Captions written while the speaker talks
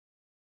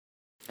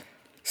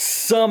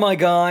Summer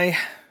guy.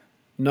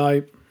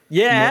 No.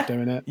 Yeah. Not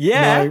doing it.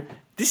 Yeah. No.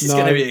 This is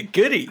going to be a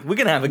goodie. We're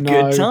going to have a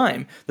good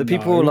time. The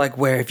people are like,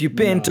 where have you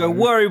been? No. Don't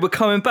worry, we're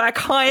coming back.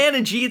 High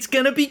energy. It's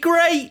going to be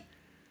great.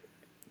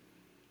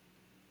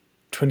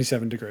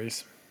 27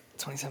 degrees.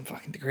 27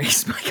 fucking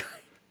degrees, my guy.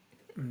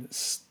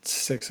 It's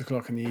 6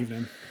 o'clock in the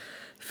evening.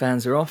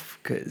 Fans are off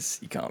because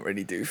you can't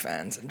really do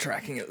fans and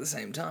tracking at the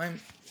same time.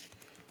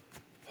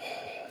 Do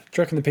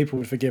you reckon the people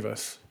would forgive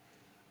us?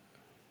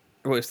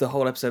 Or if the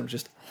whole episode was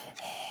just...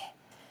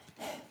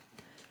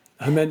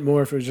 I meant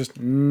more if it was just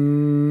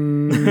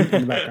in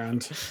the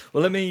background.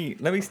 Well, let me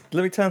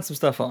turn some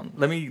stuff on.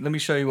 Let me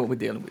show you what we're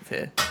dealing with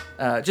here.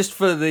 Just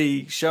for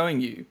the showing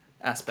you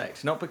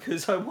aspect, not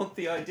because I want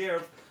the idea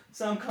of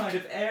some kind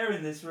of air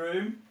in this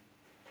room.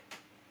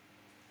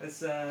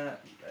 Let's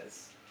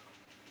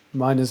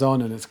Mine is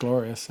on and it's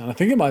glorious. And I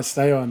think it might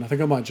stay on. I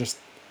think I might just...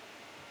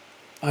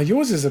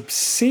 yours is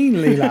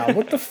obscenely loud.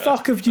 What the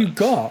fuck have you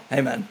got?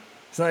 Hey man,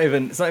 it's not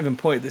even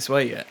pointed this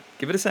way yet.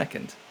 Give it a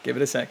second.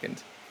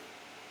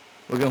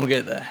 We're gonna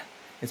get there.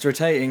 It's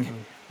rotating.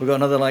 We've got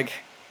another like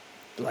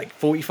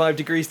 45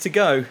 degrees to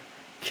go.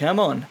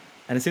 Come on.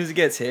 And as soon as it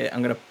gets here,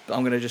 I'm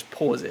gonna just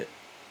pause it.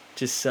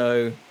 Just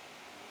so.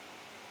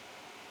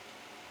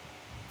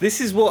 This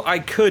is what I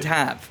could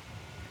have.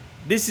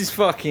 This is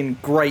fucking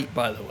great,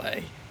 by the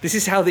way. This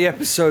is how the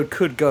episode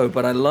could go,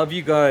 but I love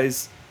you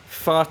guys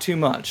far too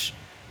much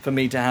for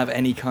me to have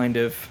any kind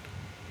of...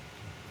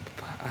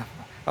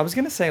 I was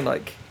going to say,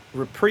 like,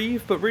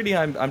 reprieve, but really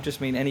I'm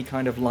just mean any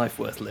kind of life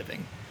worth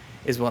living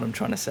is what I'm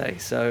trying to say.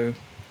 So,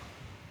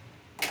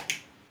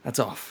 that's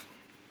off.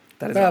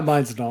 That is off.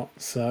 Mine's not,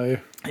 so...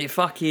 It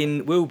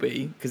fucking will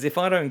be, because if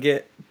I don't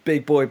get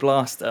Big Boy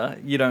Blaster,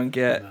 you don't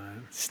get...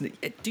 No.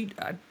 Dude,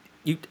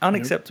 you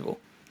unacceptable.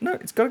 No,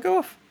 it's got to go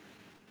off.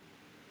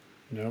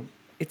 Nope.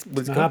 It's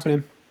not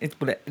happening. It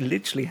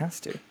literally has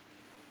to.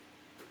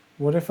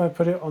 What if I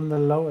put it on the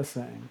lower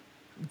setting?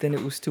 Then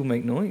it will still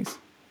make noise.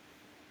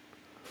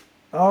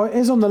 Oh, it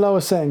is on the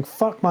lower setting.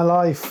 Fuck my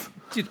life.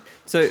 Dude,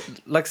 so,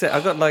 like I said, I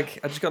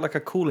just got like a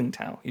cooling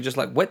towel. You just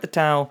like wet the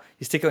towel,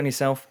 you stick it on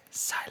yourself.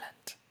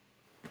 Silent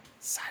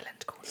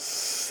cooling.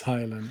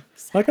 Silent.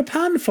 Like a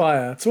pan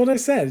fire. That's what I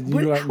said. You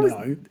were like,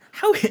 no.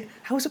 How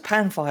is a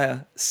pan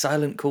fire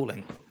silent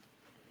cooling?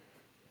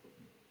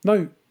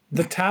 No,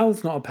 the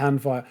towel's not a pan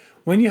fire.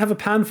 When you have a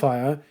pan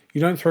fire,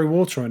 you don't throw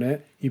water on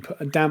it. You put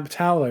a damp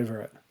towel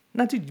over it.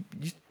 No, dude,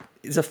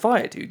 it's a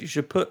fire, dude. You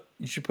should put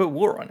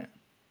water on it.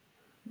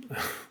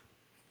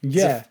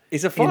 Yeah,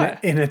 it's a fire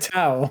in a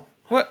towel.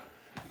 What?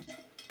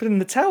 But then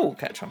the towel will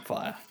catch on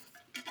fire.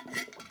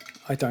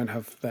 I don't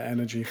have the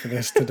energy for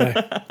this today.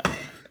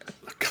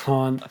 I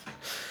can't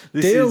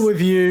deal with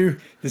you.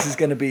 This is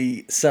going to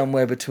be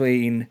somewhere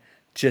between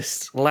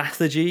just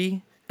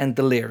lethargy and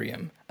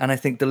delirium. And I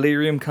think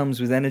delirium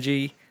comes with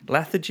energy.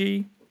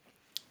 Lethargy,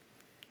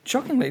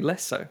 shockingly,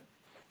 less so.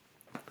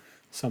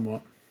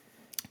 Somewhat.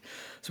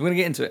 So we're going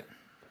to get into it.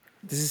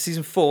 This is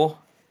season 4,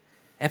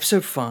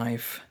 episode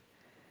 5.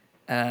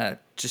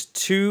 Just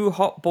two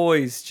hot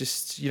boys.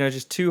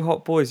 Just two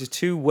hot boys. Just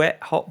two wet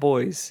hot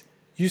boys.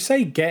 You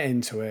say get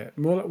into it.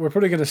 We're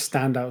probably going to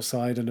stand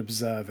outside and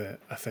observe it,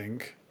 I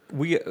think.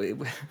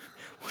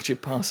 Would you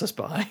pass us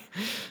by?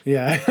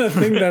 Yeah, I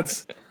think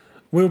that's...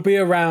 We'll be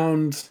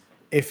around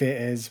if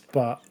it is,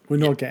 but we're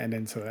not getting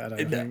into it,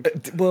 I don't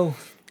think. Well,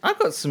 I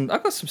got some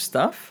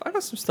stuff. I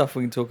got some stuff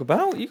we can talk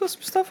about. You got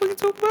some stuff we can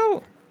talk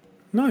about?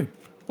 No.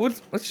 Well,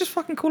 let's just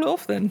fucking call it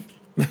off then.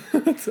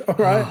 All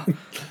right. Oh,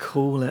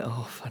 cool it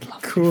off. I'd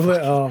love cool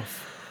it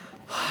off.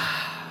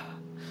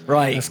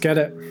 Right. Let's get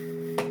it.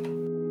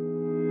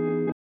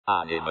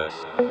 Animus.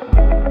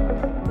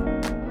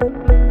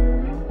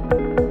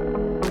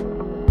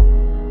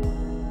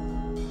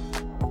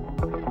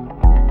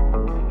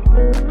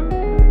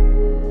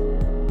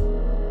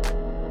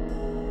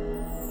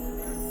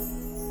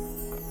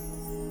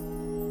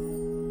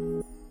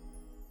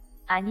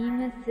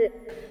 Animus.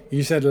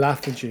 You said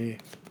lethargy,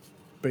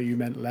 but you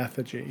meant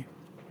lethargy.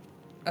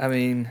 I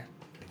mean...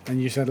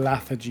 And you said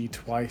lethargy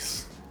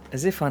twice.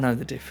 As if I know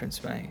the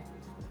difference, mate.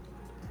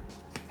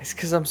 It's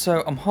because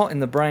I'm hot in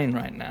the brain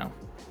right now.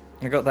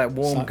 I got that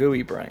warm,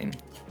 gooey brain.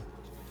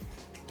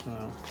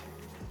 Oh,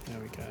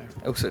 there we go.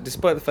 Also,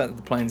 despite the fact that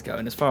the plane's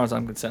going, as far as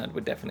I'm concerned, we're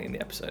definitely in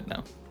the episode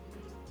now.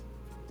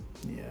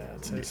 Yeah,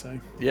 I'd say so.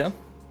 Yeah?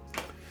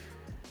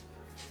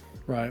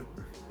 Right.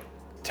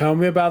 Tell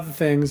me about the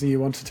things that you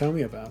want to tell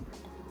me about.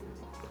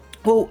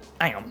 Well,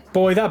 hang on.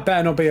 Boy, that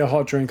better not be a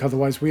hot drink,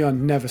 otherwise we are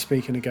never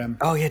speaking again.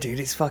 Oh, yeah, dude,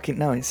 it's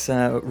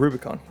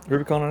Rubicon.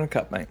 Rubicon on a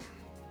cup, mate.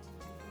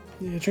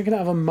 You're drinking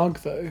out of a mug,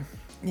 though.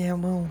 Yeah,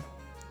 well,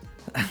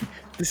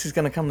 this is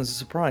going to come as a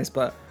surprise,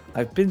 but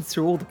I've been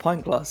through all the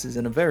pint glasses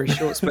in a very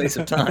short space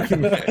of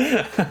time.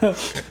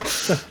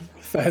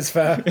 Fair's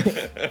fair.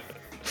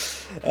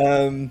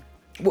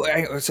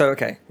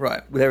 Okay,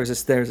 right. There is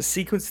a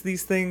sequence to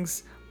these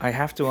things. I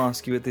have to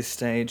ask you at this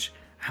stage,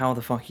 how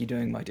the fuck are you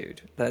doing, my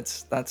dude?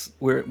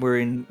 We're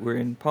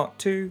in part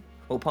 2,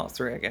 or part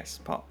 3, I guess.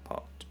 Part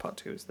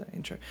 2 is the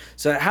intro.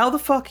 So how the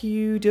fuck are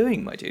you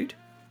doing, my dude?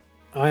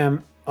 I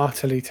am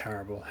utterly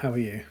terrible. How are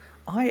you?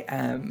 I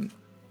am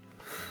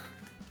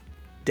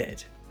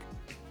dead.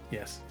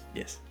 Yes.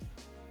 Yes.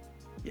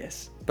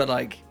 Yes. But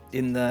like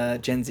in the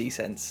Gen Z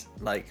sense,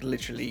 like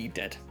literally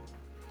dead.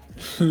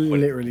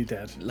 Literally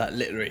dead. Like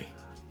literally.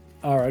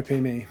 R.I.P.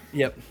 me.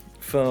 Yep.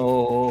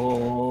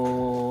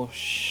 For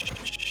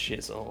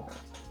shizzle,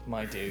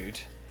 my dude.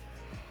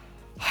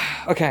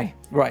 Okay,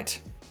 right.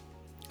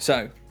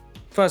 So,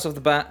 first off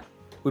the bat,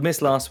 we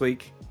missed last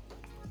week.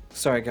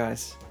 Sorry,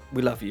 guys.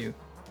 We love you.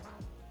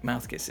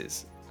 Mouth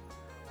kisses.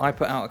 I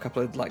put out a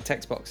couple of like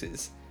text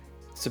boxes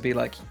to be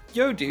like,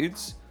 "Yo,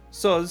 dudes,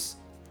 Soz,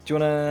 do you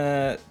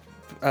wanna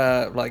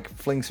like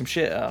fling some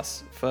shit at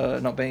us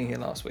for not being here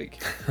last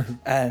week?"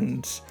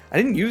 And I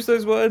didn't use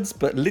those words,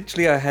 but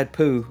literally I had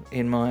poo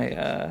in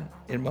my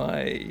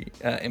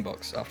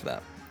inbox after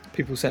that.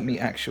 People sent me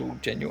actual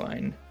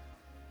genuine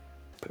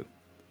poo.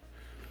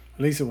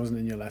 At least it wasn't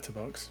in your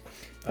letterbox.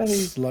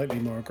 That's slightly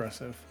more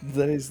aggressive.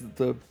 That is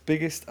the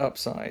biggest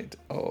upside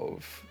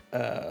of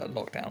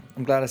lockdown.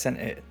 I'm glad I sent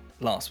it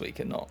last week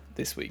and not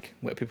this week,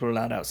 where people are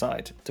allowed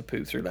outside to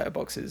poo through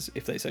letterboxes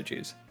if they so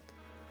choose.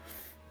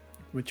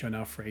 Which you're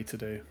now free to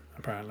do,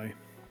 apparently.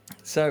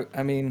 So,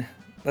 I mean,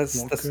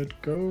 What could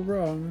go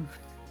wrong?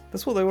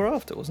 that's what they were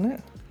after, wasn't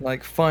it?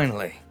 Like,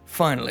 finally,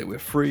 we're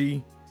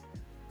free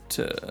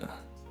to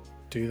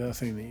Do that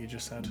thing that you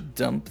just said.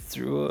 dump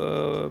through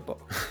a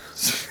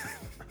box.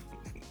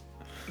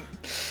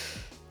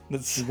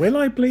 That's, Will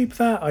I bleep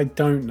that? I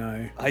don't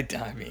know. I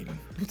mean,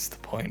 what's the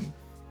point?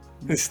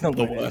 It's not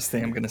the worst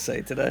thing I'm going to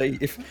say today.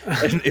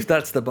 If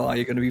that's the bar,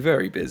 you're going to be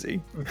very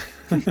busy.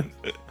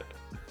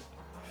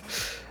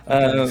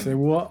 So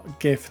what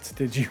gift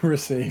did you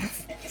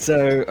receive?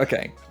 So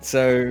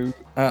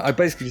I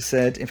basically just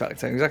said, in fact, I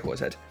tell you exactly what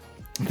I said.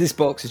 This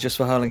box is just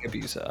for hurling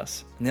abuse at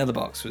us, and the other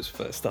box was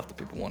for stuff that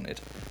people wanted.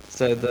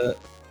 So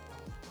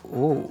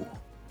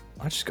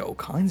I just got all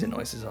kinds of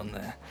noises on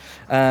there.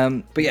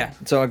 But yeah,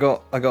 so I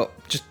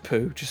got just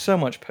poo, just so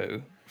much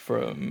poo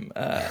from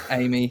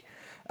Amy,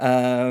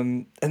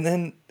 and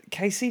then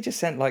Casey just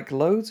sent like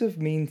loads of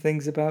mean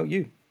things about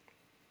you.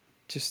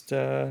 Just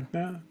Yeah,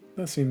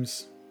 that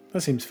seems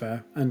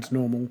fair and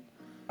normal.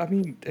 I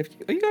mean,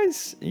 are you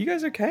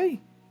guys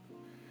okay?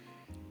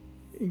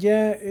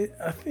 Yeah,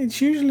 it's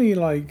usually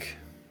like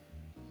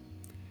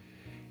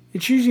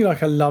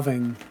a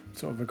loving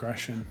sort of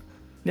aggression.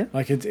 Yeah.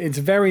 Like it's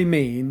very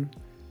mean,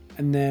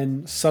 and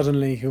then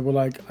suddenly he'll be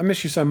like, "I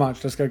miss you so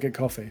much. Let's go get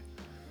coffee."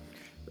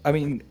 I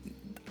mean,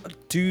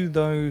 do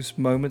those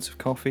moments of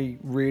coffee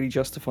really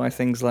justify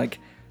things like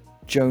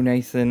Joe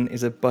Nathan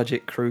is a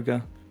budget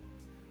Kruger?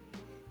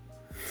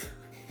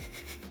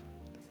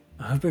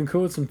 I've been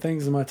called some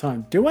things in my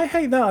time. Do I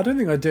hate that? I don't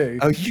think I do.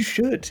 Oh, you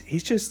should.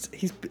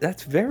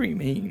 That's very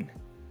mean.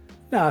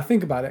 Nah,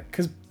 think about it.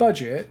 Because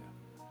budget,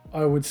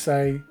 I would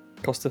say,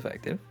 Cost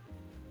effective.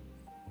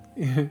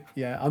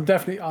 yeah, I'm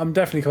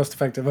definitely cost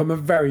effective. I'm a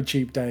very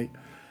cheap date.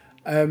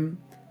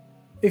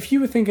 If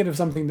you were thinking of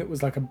something that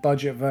was like a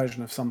budget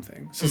version of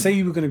something, so say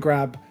you were going to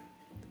grab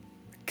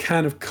a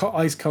can of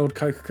ice cold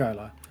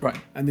Coca-Cola, Right.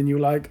 and then you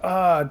were like,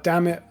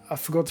 damn it, I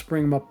forgot to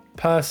bring my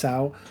purse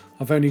out.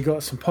 I've only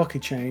got some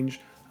pocket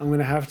change. I'm going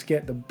to have to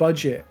get the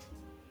budget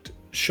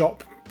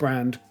shop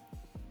brand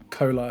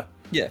cola.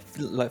 Yeah,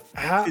 like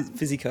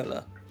fizzy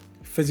cola.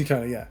 Fizzy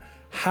cola, yeah.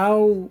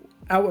 How,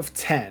 out of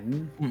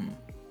 10,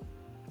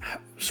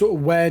 sort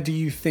of where do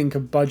you think a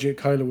budget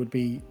cola would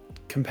be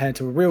compared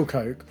to a real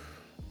Coke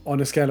on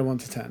a scale of 1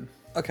 to 10?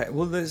 Okay,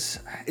 well,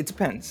 it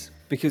depends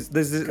because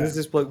there's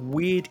this like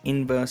weird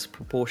inverse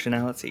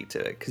proportionality to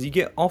it because you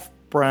get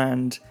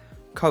off-brand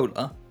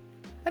cola,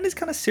 and it's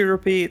kind of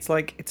syrupy. It's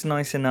like it's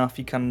nice enough.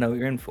 You kind of know what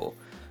you're in for.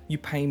 You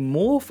pay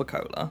more for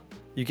cola.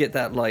 You get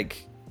that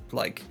like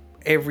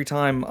every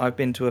time I've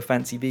been to a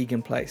fancy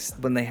vegan place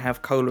when they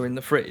have cola in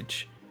the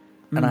fridge,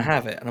 and I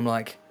have it, and I'm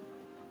like,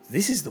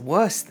 this is the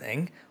worst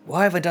thing.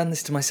 Why have I done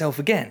this to myself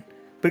again?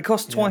 But it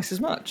costs twice as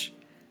much.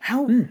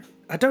 How?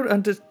 I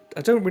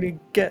don't really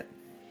get.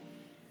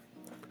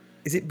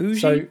 Is it bougie?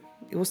 So-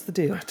 What's the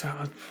deal?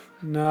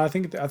 No, I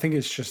think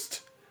it's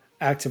just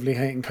actively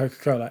hating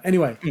Coca-Cola.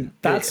 Anyway,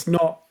 that's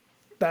not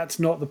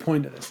the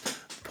point of this.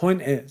 The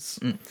point is,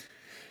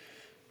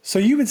 so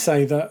you would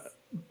say that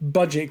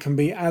budget can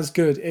be as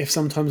good, if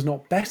sometimes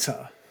not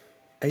better,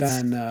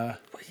 than.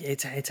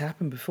 It's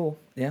happened before.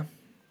 Yeah.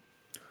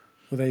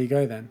 Well, there you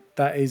go then.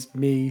 That is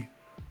me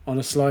on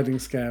a sliding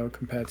scale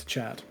compared to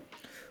Chad.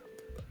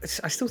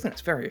 I still think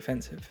it's very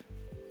offensive.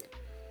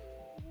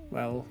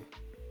 Well,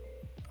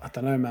 I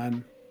don't know,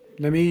 man.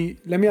 Let me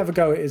have a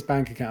go at his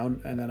bank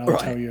account, and then I'll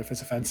tell you if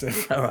it's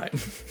offensive. All right.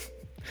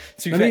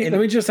 Let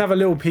me just have a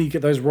little peek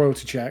at those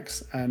royalty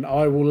checks, and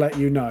I will let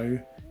you know.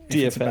 If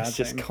it's a bad DFS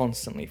just thing.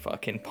 constantly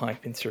fucking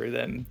piping through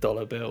them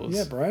dollar bills.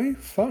 Yeah, bro.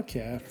 Fuck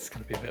yeah. It's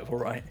gonna be a bit of a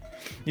right.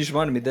 You just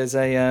reminded me. There's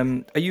a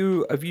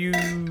have you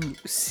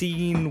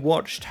seen,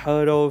 watched,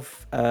 heard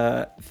of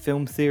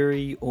Film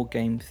Theory or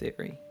Game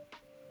Theory?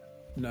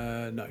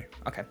 No.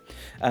 Okay.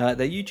 They're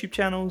YouTube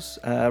channels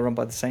run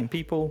by the same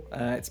people.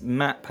 It's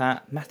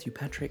Matthew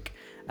Patrick,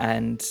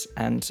 and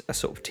a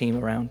sort of team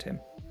around him.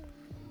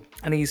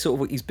 And he's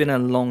been a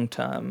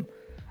long-term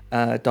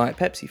Diet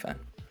Pepsi fan.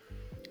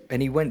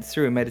 And he went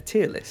through and made a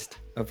tier list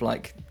of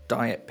like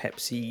Diet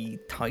Pepsi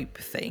type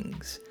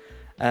things,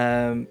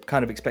 kind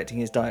of expecting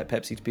his Diet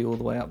Pepsi to be all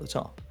the way up the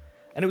top.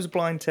 And it was a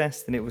blind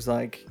test, and it was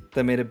like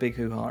they made a big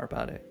hoo-ha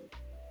about it.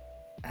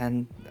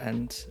 And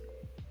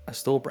a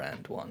store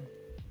brand one,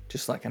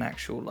 just like an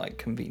actual like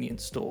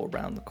convenience store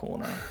around the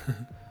corner,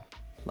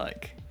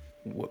 like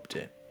whooped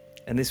it.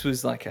 And this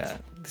was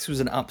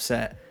an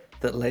upset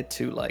that led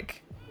to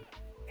like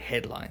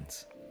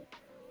headlines.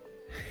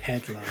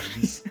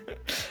 Headlines.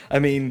 I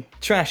mean,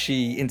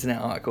 trashy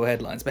internet article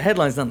headlines, but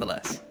headlines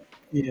nonetheless.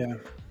 Yeah.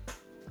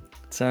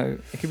 So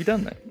it can be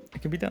done, mate.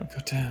 It can be done.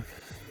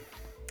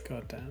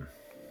 God damn.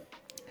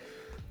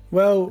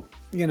 Well,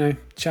 you know,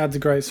 Chad's a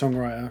great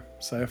songwriter,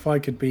 so if I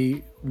could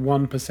be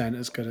 1%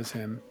 as good as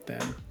him,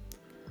 then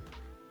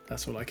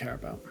that's all I care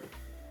about.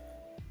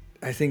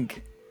 I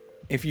think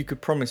if you could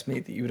promise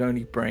me that you would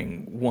only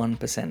bring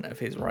 1% of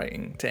his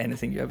writing to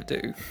anything you ever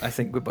do, I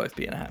think we'd both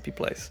be in a happy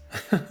place.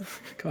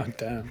 God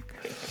damn.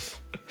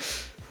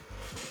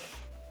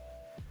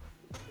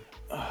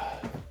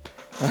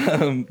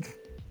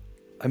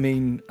 I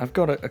mean, I've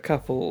got a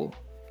couple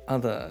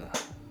other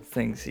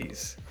things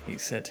he's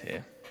said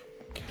here.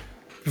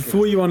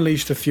 Before you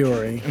unleash the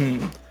fury,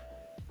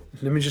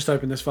 let me just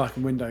open this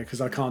fucking window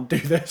because I can't do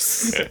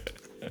this.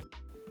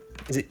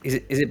 Is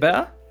it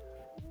better?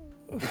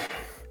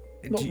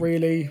 Not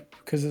really,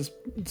 because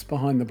it's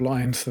behind the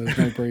blind, so there's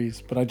no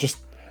breeze. But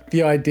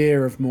the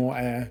idea of more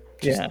air,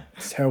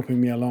 it's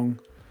helping me along.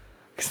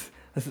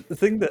 The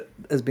thing that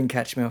has been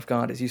catching me off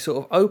guard is you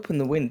sort of open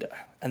the window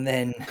and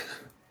then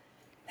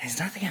there's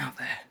nothing out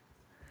there.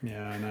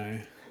 Yeah, I know.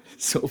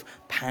 Sort of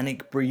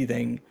panic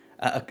breathing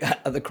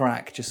at the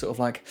crack, just sort of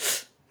like,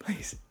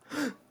 please.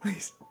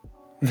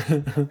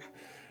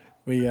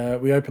 We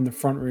opened the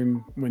front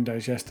room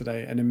windows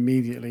yesterday, and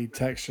immediately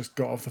Tex just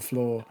got off the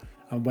floor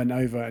and went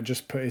over and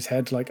just put his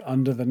head like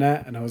under the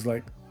net, and I was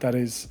like, that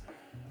is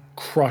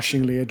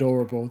crushingly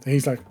adorable.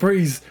 He's like,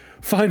 breeze,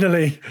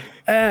 finally,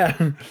 air.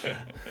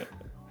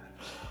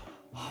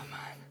 Oh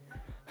man,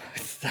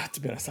 to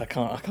be honest, I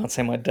can't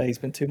say my day's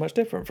been too much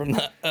different from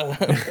that. Oh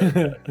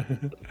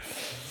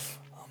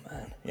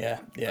man,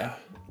 yeah.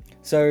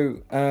 So,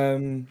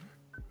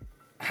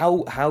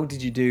 how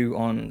did you do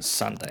on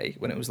Sunday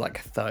when it was like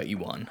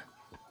 31?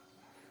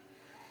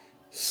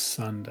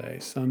 Sunday.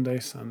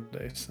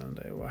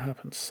 What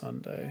happened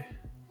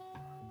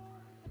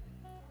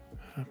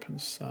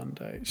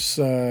Sunday?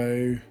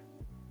 So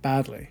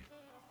badly.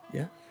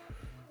 Yeah.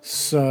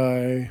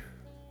 So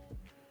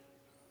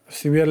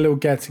we had a little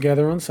get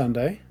together on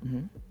Sunday.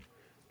 Mm-hmm.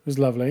 It was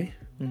lovely.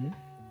 Mm-hmm.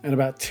 And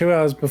about 2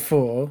 hours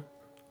before,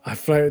 I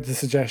floated the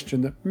suggestion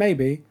that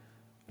maybe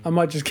I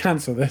might just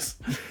cancel this.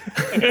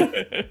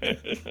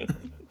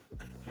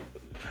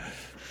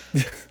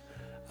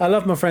 I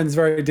love my friends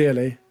very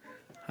dearly,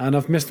 and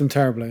I've missed them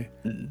terribly.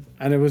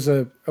 And it was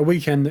a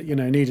weekend that, you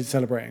know, needed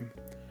celebrating.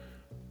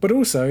 But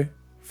also,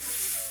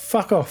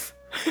 fuck off.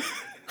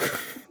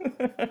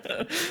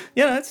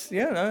 That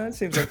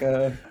seems like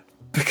a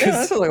that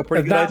sounds like a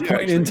pretty good idea.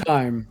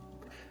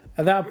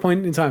 At that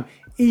point in time,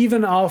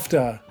 even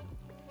after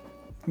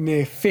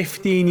near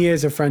 15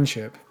 years of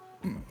friendship,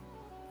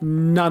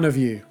 none of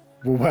you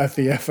were worth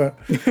the effort.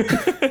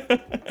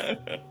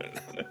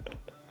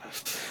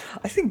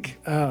 I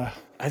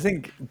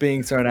think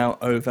being thrown out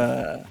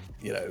over,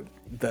 you know,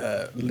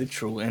 the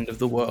literal end of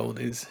the world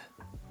is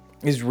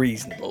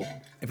reasonable,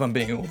 if I'm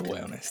being all the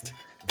way honest.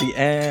 The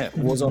air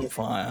was on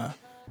fire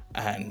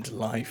and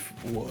life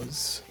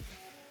was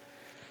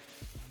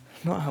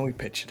not how we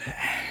pictured it.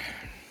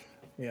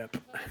 Yep.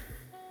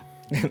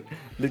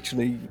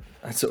 Literally,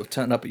 I sort of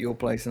turned up at your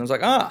place and I was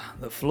like,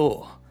 the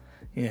floor.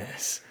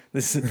 Yes.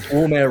 This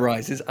warm air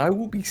rises. I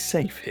will be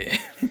safe here.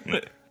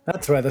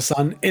 That's where the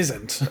sun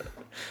isn't.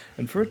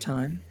 And for a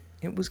time,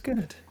 it was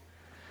good.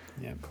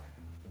 Yep.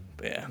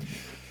 But yeah.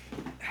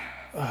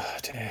 Oh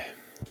dear.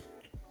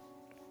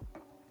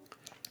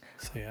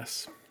 So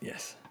yes.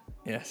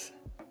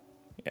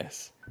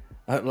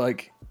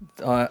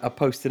 I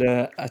posted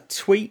a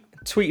tweet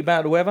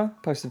about the weather.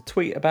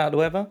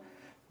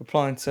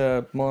 Replying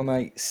to my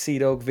mate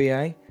CDog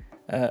VA.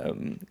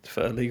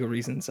 For legal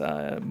reasons,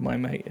 my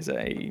mate is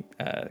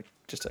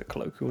just a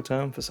colloquial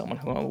term for someone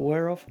who I'm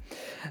aware of.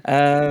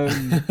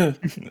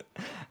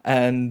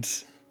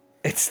 And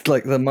it's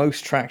like the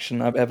most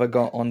traction I've ever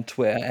got on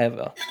Twitter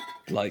ever.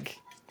 Like,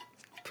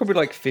 probably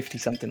like 50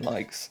 something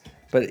likes.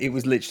 But it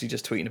was literally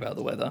just tweeting about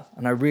the weather.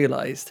 And I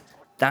realised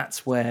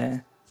that's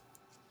where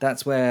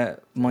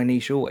my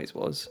niche always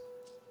was.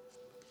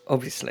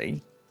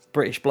 Obviously,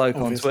 British bloke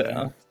on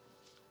Twitter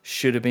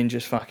should have been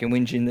just fucking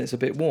whinging that it's a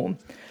bit warm.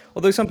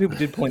 Although some people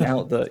did point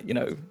out that, you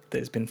know,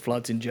 there's been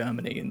floods in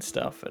Germany and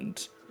stuff,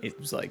 and it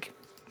was like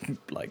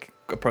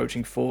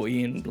approaching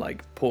 40 in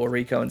like Puerto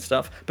Rico and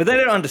stuff. But they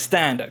don't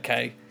understand,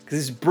 okay?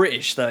 Because it's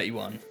British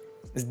 31.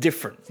 It's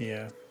different.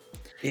 Yeah.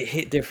 It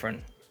hit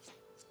different.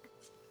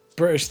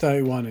 British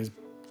 31 is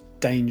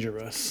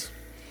dangerous.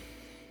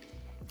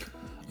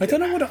 I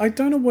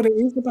don't know what it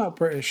is about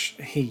British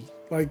heat.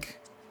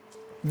 Like,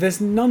 there's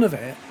none of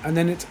it, and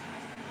then it's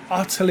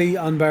utterly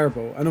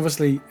unbearable. And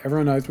obviously,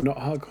 everyone knows we're not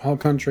a hot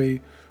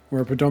country.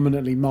 We're a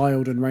predominantly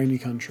mild and rainy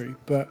country.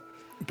 But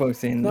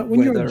Both in like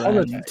when you're on weather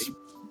holiday, and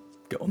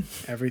go on.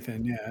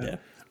 everything, yeah. Yeah.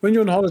 When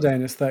you're on holiday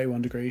and it's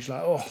 31 degrees, you're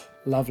like, oh,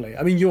 lovely.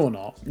 I mean, you're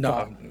not. No,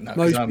 but 'cause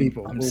most I'm,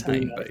 people I'm will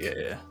saying, be but like,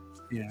 yeah.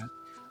 yeah.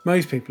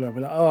 Most people are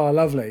like, oh,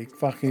 lovely.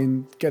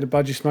 Fucking get a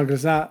budgie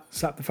smugglers that,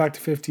 slap the factor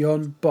 50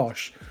 on,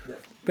 bosh. Yeah.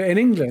 But in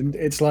England,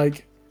 it's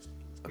like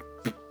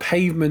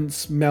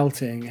pavements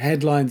melting.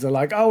 Headlines are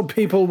like, old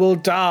people will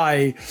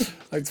die.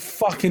 Like,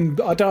 fucking,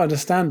 I don't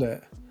understand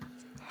it.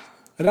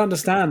 I don't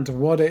understand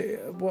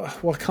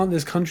why can't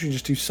this country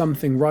just do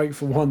something right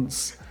for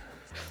once?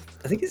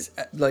 I think it's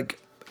like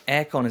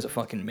aircon is a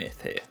fucking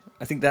myth here.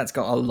 I think that's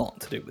got a lot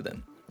to do with it.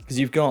 Because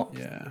you've got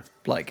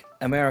like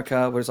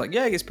America where it's like,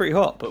 yeah, it gets pretty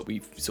hot, but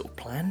we've sort of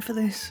planned for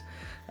this.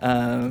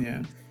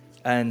 And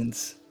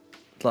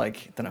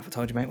like, don't know if I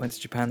told you, mate, went to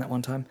Japan that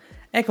one time.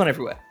 Aircon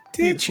everywhere.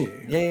 Did you?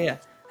 Yeah.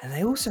 And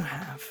they also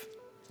have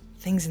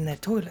things in their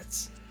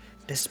toilets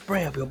to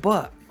spray up your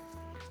butt.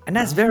 And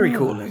that's very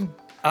cooling.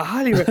 I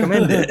highly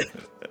recommend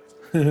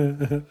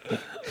it.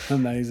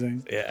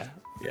 Amazing. Yeah.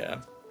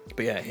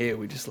 But yeah, here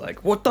we just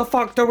like, what the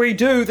fuck do we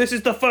do? This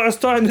is the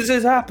first time this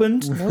has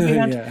happened. No, we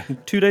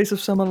had 2 days of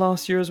summer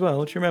last year as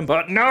well. Do you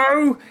remember?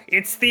 No,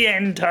 it's the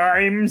end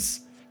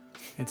times.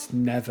 It's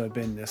never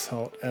been this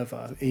hot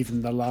ever.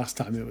 Even the last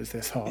time it was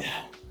this hot.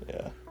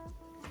 Yeah.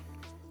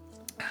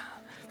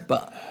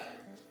 But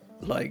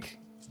like,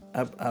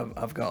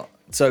 I've got,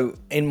 so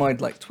in my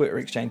like Twitter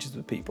exchanges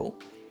with people,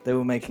 they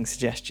were making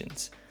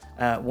suggestions.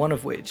 One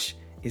of which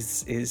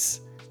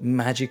is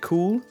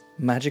magical.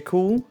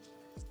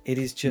 It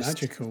is just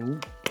magical.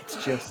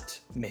 It's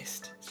just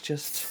mist. It's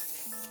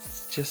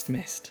just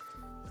mist.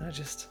 That's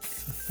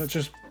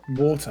just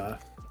water.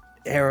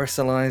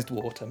 Aerosolized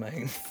water,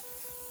 mate.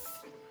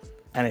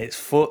 And it's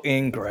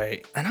fucking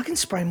great. And I can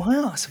spray my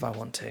ass if I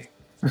want to.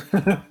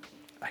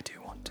 I do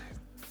want to.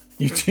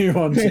 You do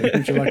want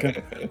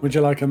to? Would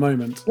you like a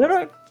moment?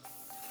 No.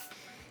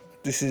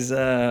 This is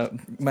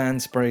Man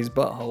Sprays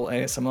Butthole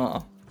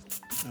ASMR.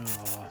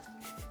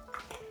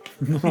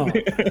 Oh.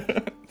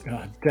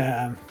 God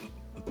damn.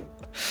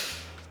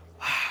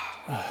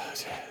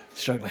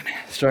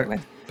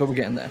 Struggling, but we're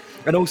getting there.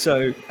 And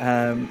also,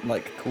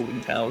 like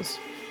cooling towels.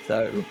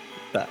 So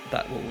that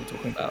what we were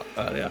talking about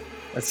earlier.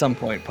 At some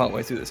point,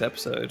 partway through this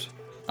episode,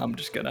 I'm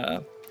just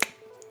gonna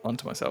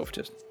onto myself.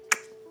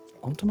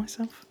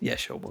 Yeah,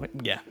 sure, boy.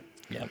 Yeah.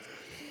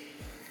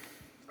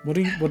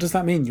 What does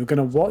that mean? You're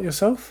gonna what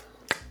yourself?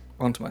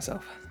 Onto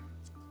myself.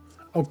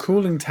 Oh,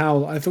 cooling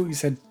towel. I thought you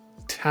said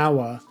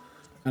tower,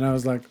 and I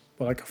was like,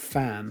 well, like a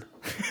fan.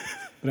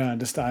 But I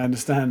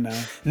understand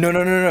now.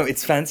 No.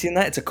 It's fancy in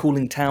that. It's a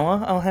cooling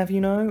tower, I'll have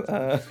you know.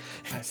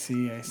 I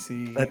see.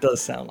 That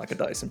does sound like a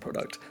Dyson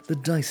product. The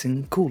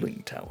Dyson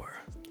cooling tower.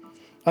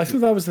 I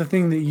thought that was the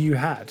thing that you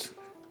had.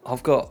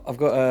 I've got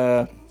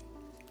a...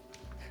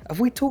 Have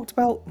we talked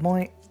about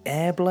my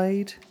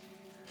Airblade?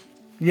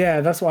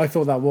 Yeah, that's what I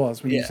thought that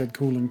was when you said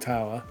cooling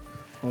tower.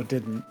 Or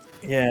didn't.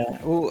 Yeah,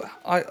 well,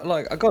 I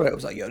got it. I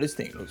was like, yo, this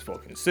thing looks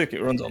fucking sick.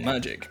 It runs on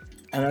magic.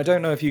 And I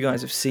don't know if you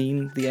guys have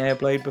seen the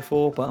Airblade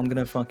before, but I'm going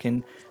to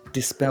fucking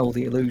dispel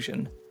the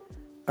illusion.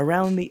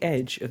 Around the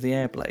edge of the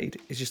Airblade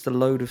is just a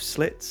load of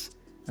slits,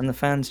 and the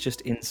fan's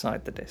just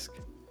inside the disc.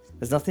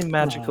 There's nothing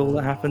magical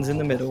that happens in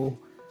the middle.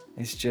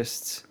 It's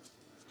just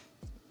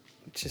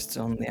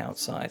on the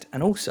outside.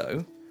 And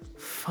also,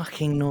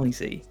 fucking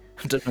noisy.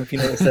 I don't know if you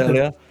noticed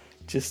earlier.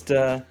 Just,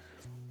 I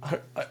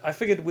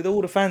figured with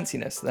all the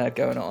fanciness there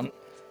going on,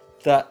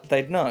 that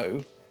they'd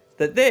know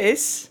that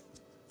this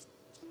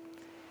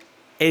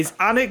is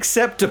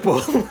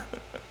unacceptable.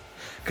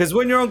 Because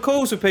when you're on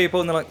calls with people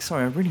and they're like,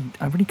 sorry, I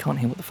really can't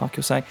hear what the fuck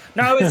you're saying.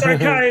 No, it's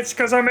okay, it's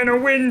because I'm in a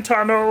wind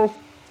tunnel.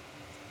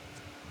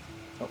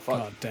 Oh, fuck.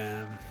 God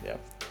damn. Yeah.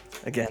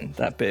 Again,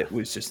 that bit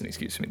was just an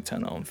excuse for me to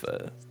turn it on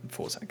for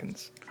 4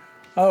 seconds.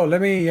 Oh,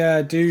 let me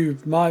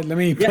put mine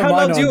how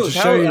on yours? to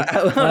show you.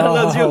 How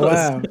loud's yours?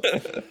 Wow.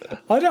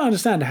 I don't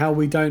understand how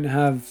we don't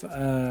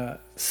have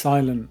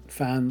silent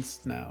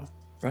fans now.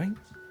 Right?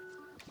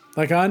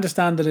 Like, I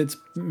understand that it's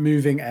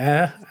moving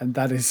air, and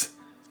that is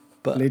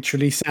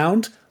literally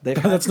sound, but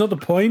that's not the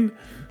point.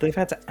 They've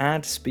had to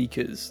add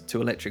speakers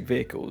to electric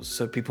vehicles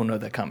so people know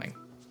they're coming.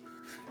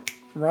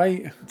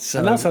 Right? So,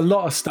 and that's a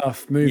lot of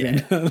stuff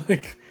moving. Yeah.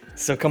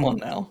 So come on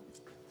now.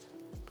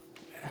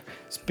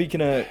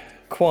 Speaking of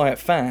quiet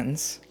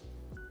fans,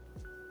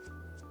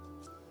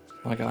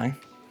 my guy.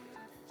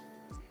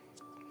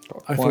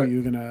 I thought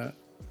you were going to...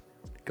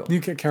 You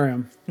can carry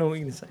on. No, what were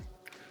you going to say?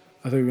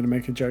 I thought you were going to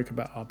make a joke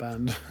about our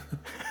band.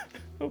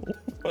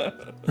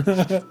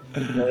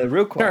 They're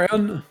real quiet. Carry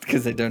on.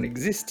 Because they don't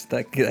exist.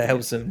 That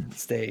helps them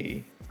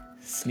stay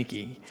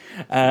sneaky.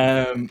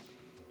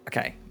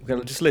 Okay, we're going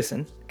to just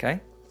listen, okay?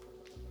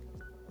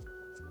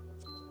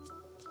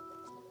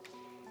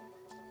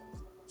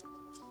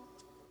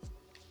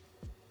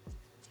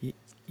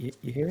 You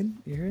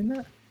hearing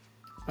that?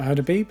 I heard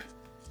a beep.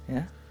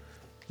 Yeah?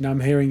 Now I'm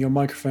hearing your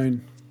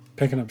microphone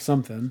picking up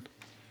something.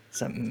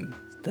 Something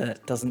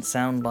that doesn't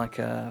sound like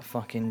a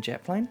fucking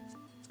jet plane.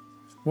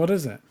 What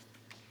is it?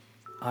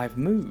 I've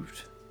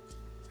moved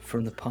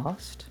from the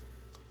past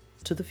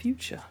to the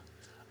future.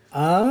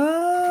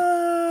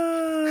 And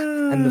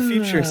the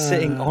future is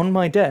sitting on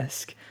my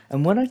desk,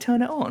 and when I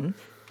turn it on,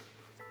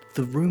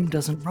 the room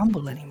doesn't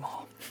rumble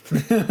anymore.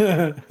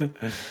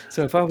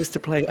 So if I was to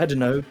play, I don't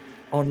know,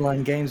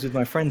 online games with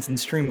my friends and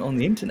stream it on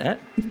the internet,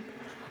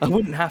 I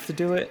wouldn't have to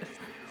do it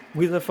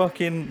with a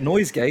fucking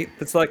noise gate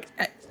that's like...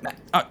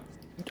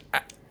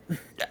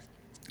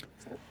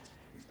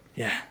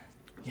 Yeah.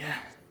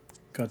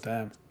 God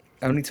damn.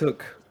 Only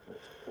took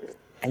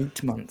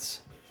 8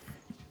 months.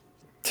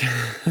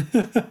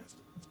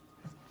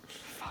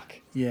 Fuck.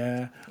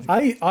 Yeah.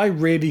 I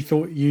really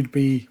thought you'd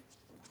be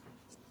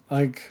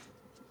like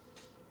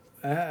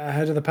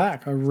ahead of the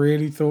pack. I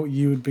really thought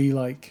you would be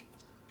like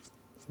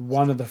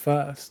one of the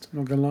first,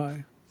 not gonna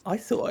lie. I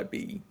thought I'd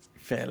be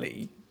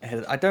fairly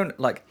ahead. I don't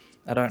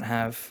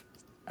have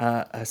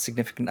a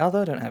significant other.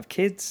 I don't have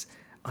kids.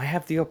 I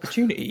have the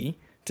opportunity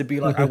to be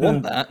like, I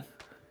want that.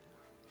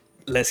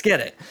 Let's get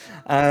it.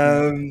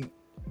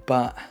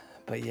 But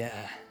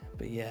yeah.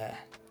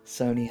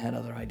 Sony had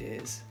other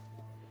ideas.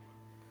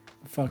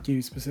 Fuck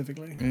you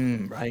specifically.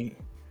 Right.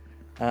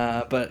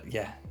 But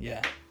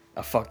yeah.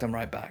 I fucked them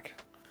right back.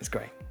 It's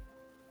great.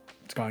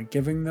 It's by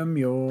giving them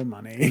your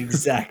money.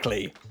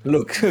 Exactly.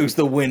 Look who's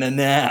the winner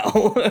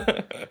now.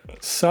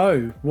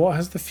 So, what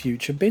has the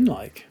future been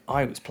like?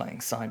 I was playing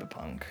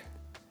Cyberpunk,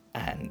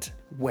 and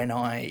when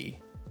I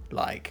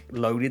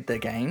loaded the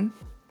game,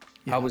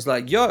 I was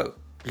like, "Yo,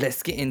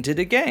 let's get into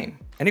the game,"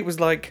 and it was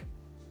like,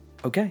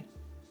 "Okay."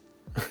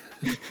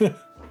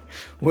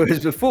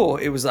 Whereas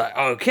before, it was like,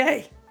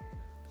 "Okay,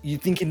 you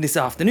thinking this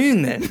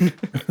afternoon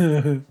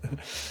then?"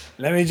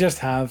 Let me just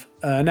have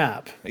a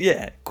nap.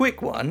 Yeah,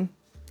 quick one.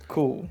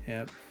 Cool.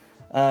 Yep.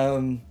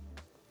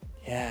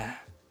 Yeah.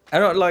 I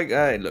don't like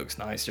it looks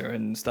nicer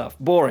and stuff.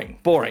 Boring.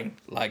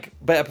 Like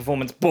better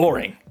performance,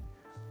 boring.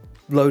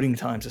 Loading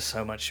times are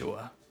so much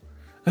shorter.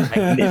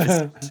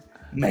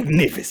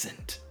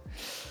 Magnificent.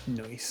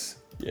 Nice.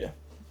 Yeah.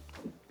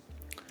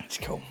 It's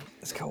cool.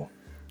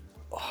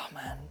 Oh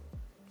man.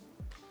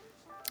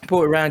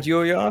 Brought it around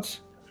your yard.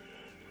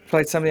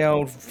 Played some of the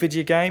old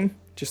video game,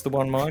 just the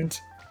one mind.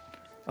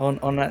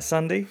 On that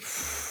Sunday.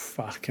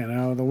 Fucking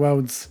hell, the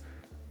world's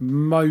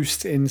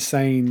most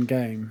insane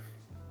game.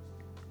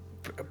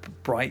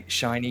 Bright,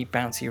 shiny,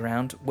 bouncy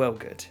around, well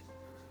good.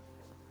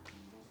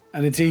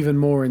 And it's even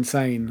more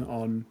insane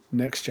on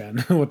next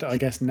gen, or I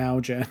guess now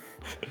gen.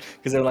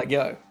 Because they were like,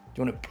 yo, do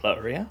you want it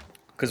blurrier?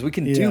 Because we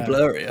can do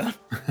blurrier.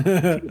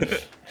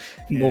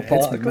 More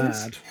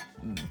particles.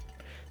 Mad.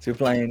 So we're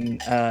playing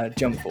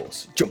Jump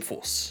Force.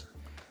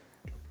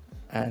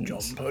 And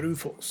Jump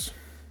Force.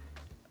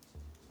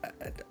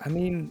 I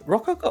mean,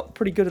 Rocco got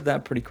pretty good at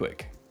that pretty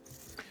quick.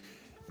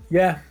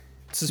 Yeah.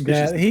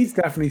 Suspicious. Yeah, he's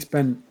definitely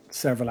spent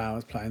several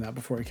hours playing that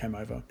before he came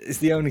over. It's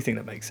the only thing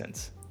that makes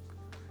sense.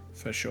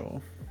 For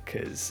sure.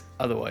 Because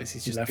otherwise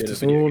he's just left good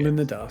us at video all games. in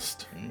the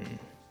dust.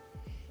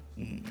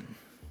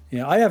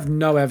 Yeah, I have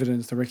no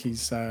evidence that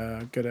Ricky's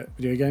good at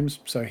video games,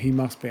 so he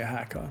must be a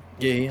hacker.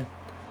 Yeah.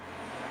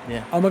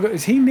 Oh my god,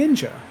 is he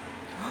Ninja?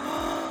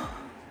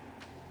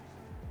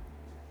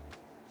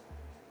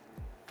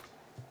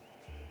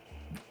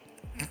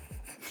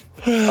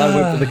 I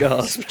went for the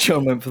gasp.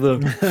 John went for the...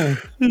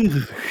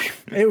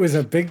 It was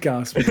a big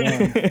gasp as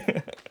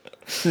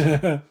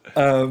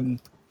well.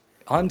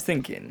 I'm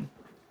thinking,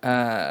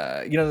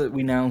 you know that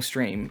we now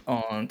stream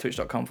on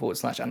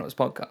twitch.com/Animals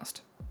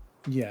Podcast.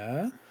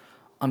 Yeah.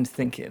 I'm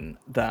thinking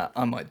that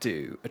I might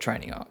do a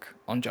training arc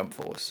on Jump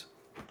Force.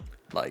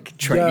 Like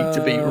training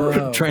to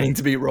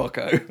be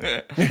Rocco.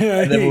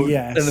 and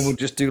then we'll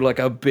just do like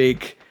a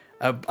big...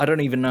 I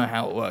don't even know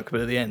how it works,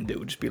 but at the end it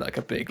would just be like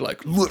a big,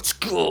 like, let's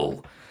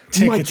go!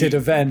 Ticketed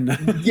event.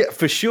 Yeah,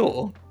 for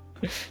sure.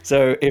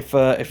 So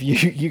if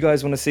you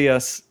guys want to see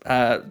us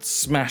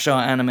smash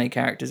our anime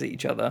characters at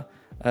each other,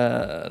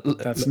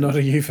 that's not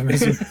a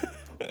euphemism.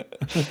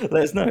 let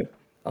us know.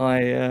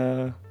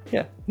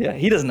 Yeah.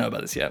 He doesn't know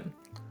about this yet,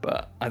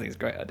 but I think it's a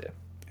great idea.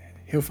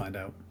 He'll find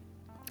out.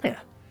 Yeah.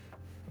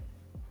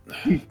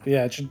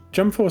 Yeah,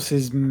 Jump Force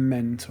is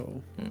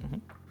mental. Mm-hmm.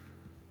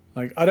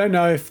 Like, I don't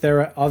know if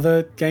there are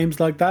other games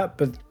like that,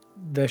 but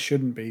there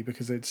shouldn't be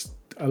because it's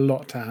a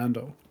lot to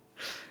handle.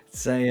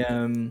 It's it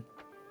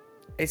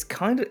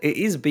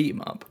is beat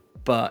 'em up,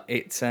 but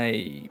it's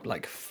a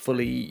like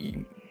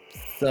fully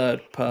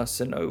third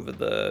person over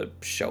the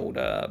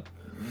shoulder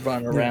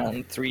run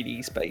around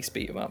 3D space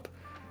beat 'em up.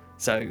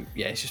 So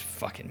yeah, it's just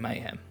fucking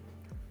mayhem.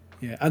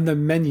 Yeah, and the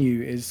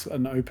menu is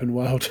an open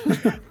world.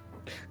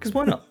 Because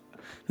why not?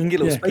 You can get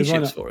little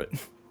spaceships for it.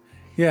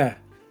 Yeah,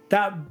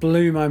 that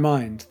blew my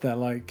mind that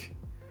like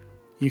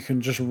you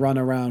can just run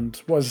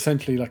around what is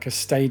essentially like a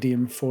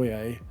stadium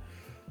foyer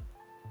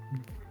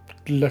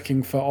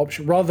looking for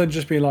options rather than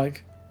just be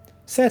like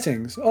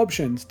settings,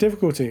 options,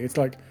 difficulty. It's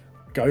like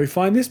Go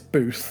find this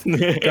booth.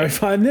 Go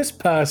find this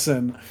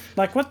person.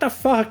 Like, what the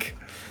fuck?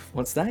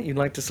 What's that? You'd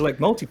like to select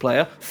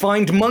multiplayer?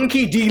 Find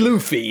Monkey D.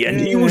 Luffy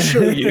and he will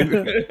show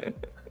you.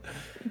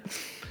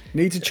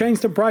 Need to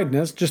change the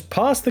brightness. Just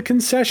pass the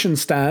concession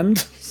stand.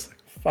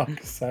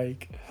 Fuck's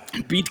sake.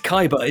 Beat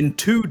Kaiba in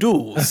 2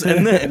 duels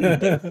and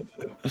then...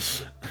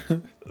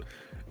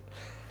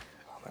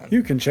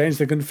 You can change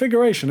the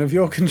configuration of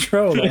your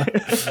controller.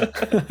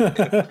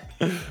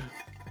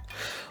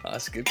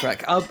 That's a good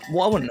crack.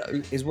 What I want to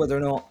know is whether or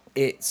not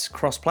it's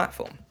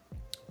cross-platform.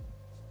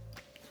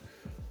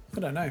 I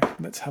don't know.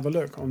 Let's have a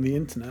look on the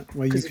internet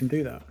where you can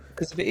do that.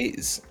 Because if it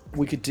is,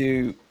 we could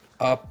do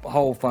a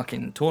whole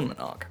fucking tournament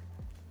arc.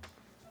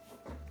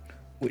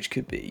 Which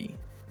could be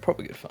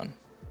probably good fun.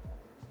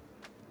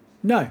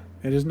 No,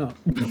 it is not.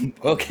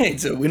 Okay,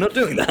 so we're not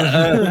doing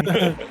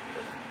that.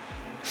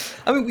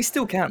 I mean, we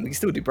still can. We can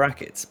still do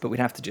brackets, but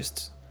we'd have to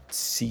just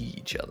see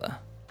each other.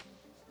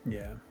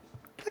 Yeah.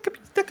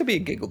 That could be a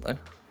giggle, though.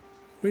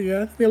 But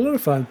yeah, it'd be a lot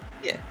of fun.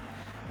 Yeah.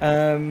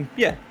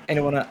 Yeah.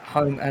 Anyone at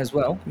home as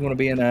well? You want to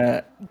be in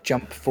a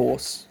Jump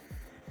Force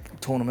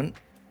tournament?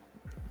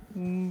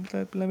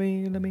 Let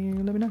me know. Let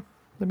me know.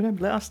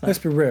 Let us know. Let's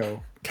be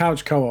real.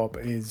 Couch co-op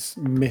is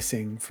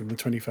missing from the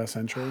 21st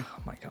century. Oh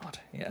my god.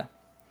 Yeah.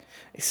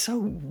 It's so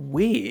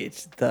weird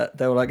that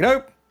they were like,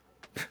 nope.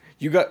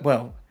 You got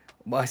well,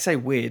 I say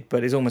weird,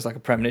 but it's almost like a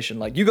premonition.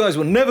 Like, you guys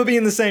will never be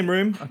in the same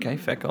room. Okay,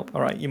 fair cop.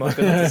 All right, you might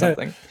be onto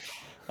something.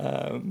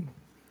 But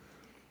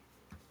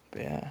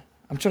yeah,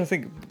 I'm trying to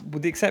think.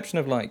 With the exception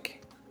of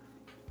like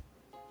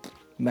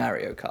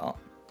Mario Kart,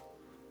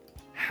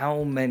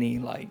 how many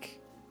like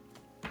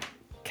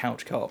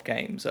couch co-op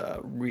games are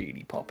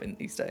really popping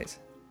these days?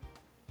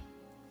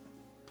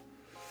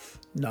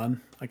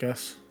 None, I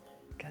guess.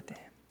 Goddamn.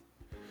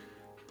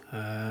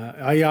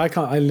 I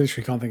can't. I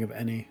literally can't think of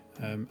any.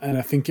 And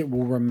I think it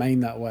will remain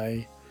that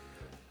way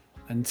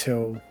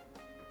until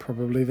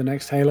probably the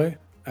next Halo.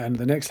 And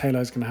the next Halo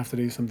is going to have to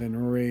do something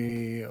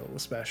real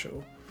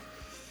special.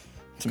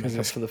 To make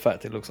up for the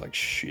fact it looks like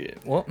shit.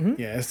 What?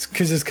 Yeah, it's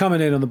because it's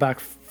coming in on the back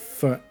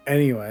foot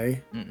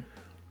anyway.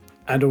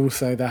 And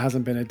also there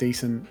hasn't been a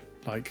decent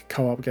like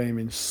co-op game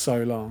in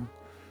so long.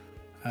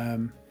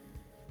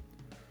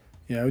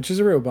 Yeah, which is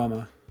a real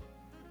bummer.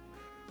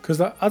 Because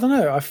I don't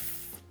know,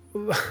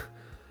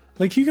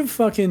 like you can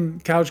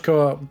fucking couch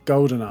co-op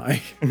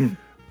GoldenEye.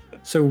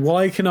 So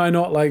why can I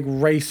not like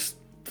race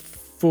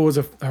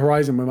Forza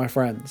Horizon with my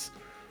friends?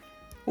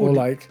 Or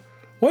like,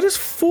 why does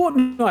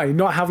Fortnite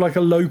not have like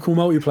a local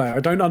multiplayer? I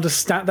don't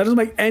understand. That doesn't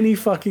make any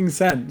fucking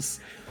sense.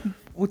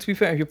 Well, to be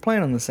fair, if you're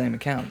playing on the same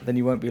account, then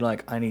you won't be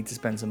like, I need to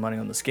spend some money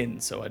on the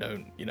skins so I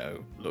don't,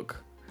 look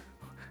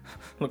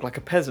like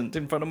a peasant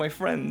in front of my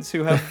friends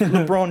who have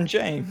LeBron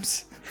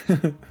James.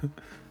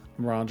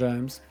 LeBron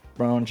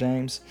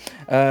James.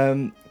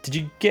 Did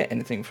you get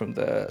anything from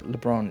the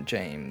LeBron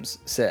James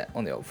set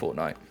on the old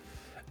Fortnite?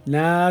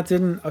 Nah, I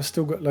didn't. I've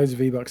still got loads of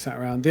V-Bucks sat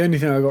around. The only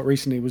thing I got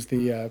recently was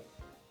the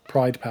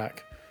Pride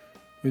pack,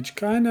 which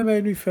kind of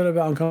made me feel a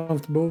bit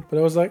uncomfortable, but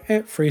I was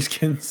like, free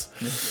skins.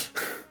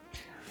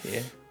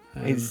 Yeah.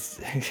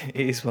 It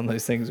is one of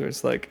those things where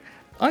it's like,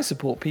 I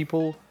support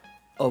people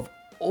of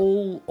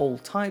all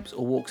types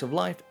or walks of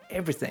life,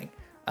 everything.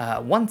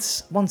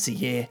 Once a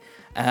year,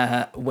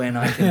 when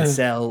I can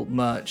sell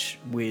merch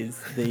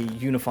with the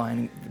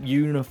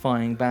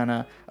unifying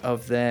banner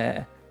of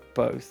their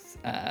both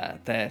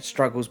their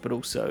struggles, but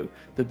also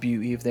the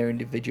beauty of their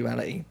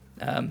individuality,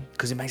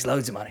 because it makes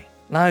loads of money.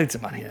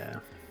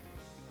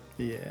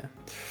 Yeah.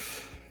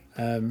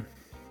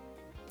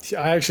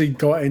 I actually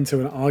got into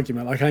an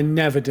argument. Like, I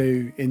never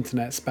do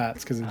internet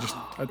spats because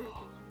I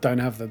don't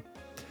have the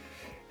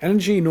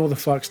energy nor the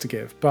fucks to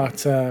give.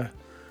 But I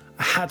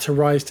had to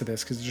rise to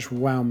this because it just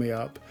wound me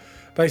up.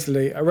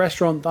 Basically, a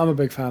restaurant I'm a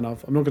big fan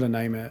of. I'm not going to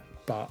name it,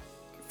 but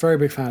very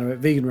big fan of it.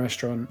 Vegan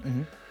restaurant.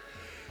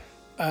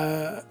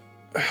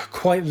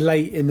 Quite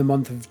late in the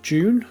month of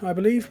June, I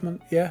believe.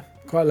 Yeah,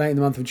 quite late in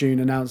the month of June,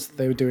 announced that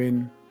they were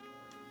doing.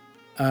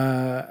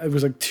 It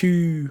was like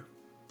 2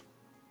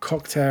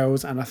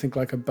 cocktails and I think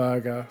like a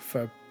burger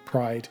for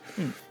Pride.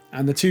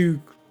 And the 2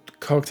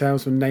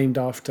 cocktails were named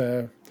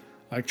after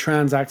like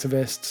trans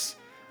activists,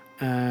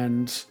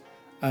 and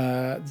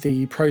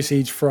the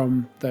proceeds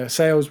from the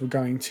sales were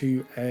going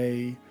to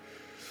a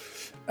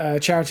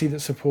charity that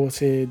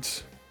supported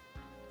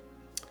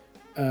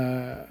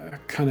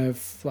kind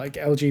of like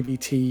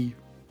LGBT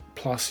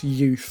plus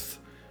youth.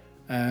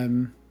 I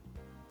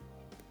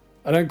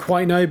don't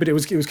quite know, but it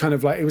was kind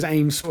of like, it was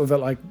aimed sort of at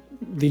like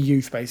the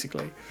youth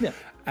basically. Yeah.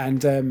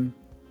 And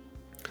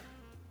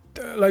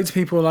loads of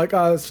people were like,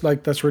 oh,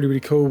 that's really, really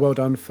cool. Well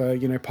done for,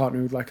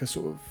 partnering with like a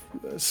sort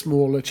of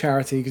smaller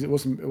charity, because it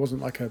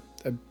wasn't like a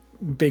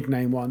big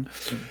name one.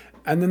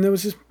 And then there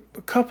was just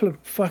a couple of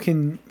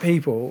fucking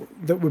people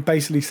that were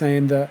basically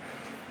saying that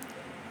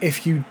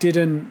if you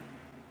didn't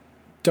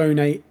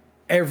donate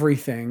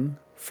everything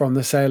from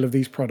the sale of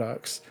these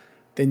products,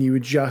 then you were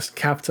just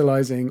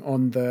capitalizing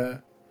on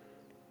the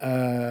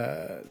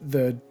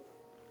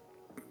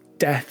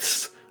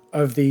deaths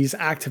of these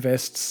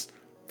activists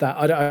that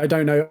I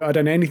don't know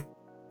anything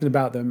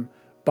about them,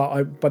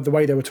 but the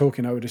way they were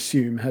talking, I would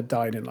assume had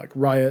died in like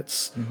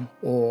riots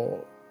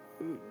or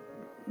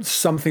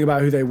something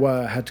about who they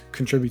were had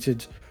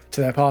contributed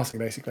to their passing,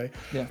 basically.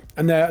 Yeah.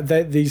 And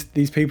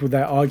these people,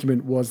 their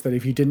argument was that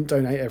if you didn't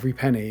donate every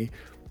penny,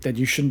 then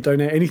you shouldn't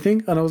donate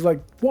anything. And I was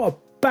like, what a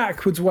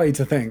backwards way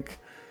to think.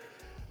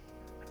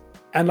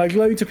 And like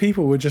loads of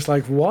people were just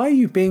like, why are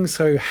you being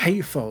so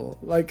hateful?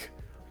 Like,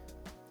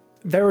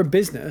 they're a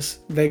business.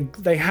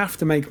 They have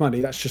to make money.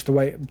 That's just the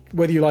way,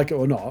 whether you like it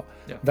or not,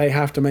 they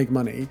have to make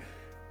money.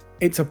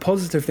 It's a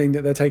positive thing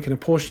that they're taking a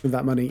portion of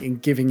that money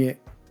and giving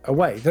it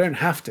away. They don't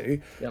have to.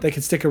 They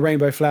could stick a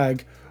rainbow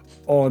flag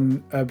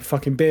on a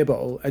fucking beer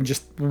bottle and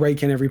just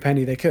rake in every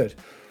penny they could.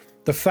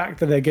 The fact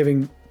that they're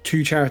giving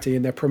to charity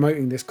and they're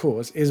promoting this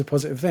cause is a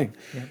positive thing.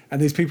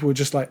 And these people were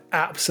just like,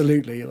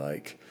 absolutely,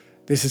 like,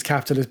 this is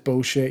capitalist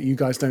bullshit. You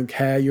guys don't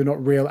care. You're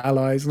not real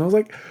allies. And I was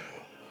like,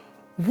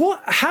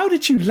 what? How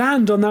did you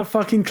land on that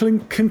fucking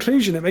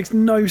conclusion? It makes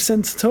no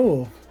sense at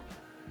all.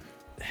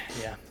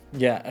 Yeah.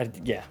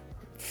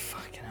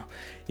 Fucking hell.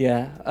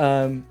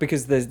 Yeah,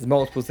 because there's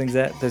multiple things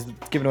there. There's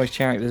giving away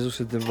charity. There's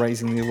also the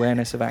raising the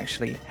awareness of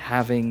actually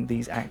having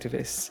these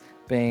activists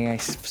being a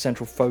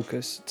central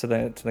focus to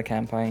the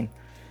campaign.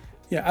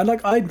 Yeah, and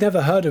like I'd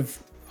never heard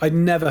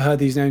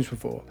these names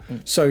before.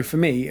 So for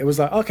me, it was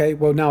like, okay,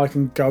 well now I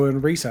can go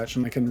and research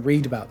and I can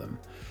read about them.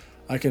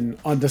 I can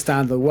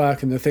understand the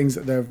work and the things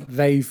that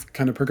they've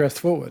kind of progressed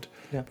forward.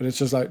 Yeah. But it's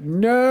just like,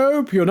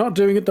 nope, you're not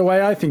doing it the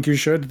way I think you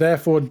should,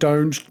 therefore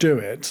don't do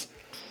it.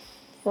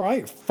 All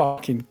right,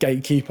 fucking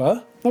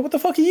gatekeeper. Like, what the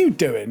fuck are you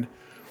doing?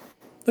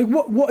 Like,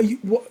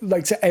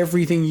 like, to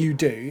everything you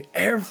do,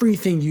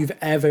 everything you've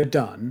ever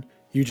done,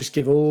 you just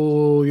give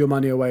all your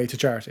money away to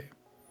charity.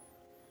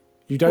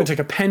 You don't take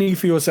a penny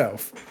for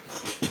yourself.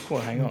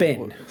 Well, hang on.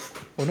 Bin.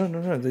 Well,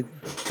 no.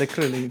 They're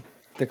clearly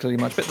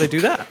much better. They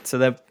do that, so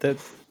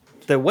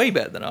they're way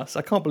better than us.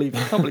 I can't believe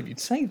you'd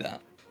say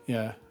that.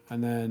 Yeah,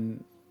 and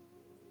then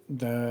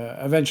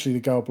eventually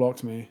the girl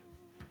blocked me.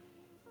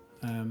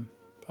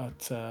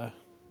 But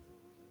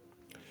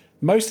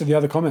most of the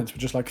other comments were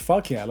just like,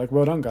 fuck yeah, like,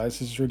 well done guys,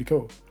 this is really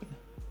cool.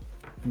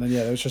 And then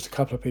there was just a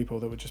couple of people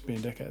that were just being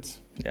dickheads.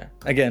 Yeah.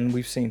 Again,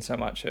 we've seen so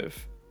much of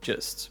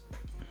just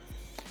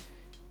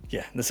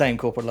the same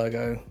corporate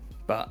logo,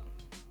 but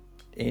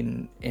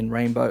in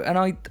rainbow. And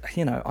I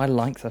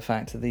like the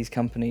fact that these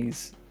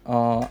companies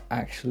are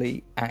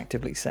actually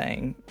actively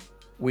saying,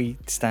 we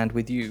stand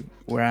with you,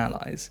 we're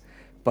allies.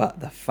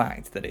 But the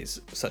fact that it's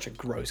such a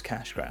gross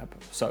cash grab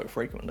so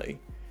frequently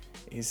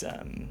is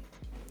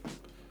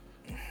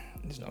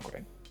not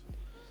great.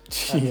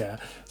 Yeah,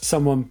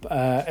 someone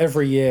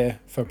every year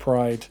for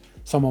Pride,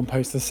 someone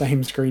posts the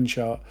same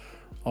screenshot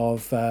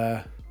of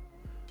I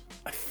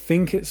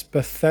think it's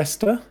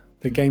Bethesda,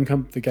 the game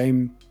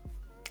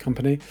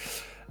company,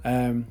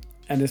 and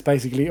it's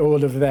basically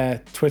all of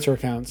their Twitter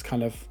accounts,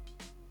 kind of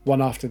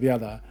one after the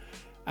other,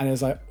 and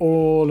it's like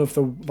all of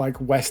the like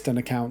Western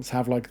accounts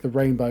have like the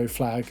rainbow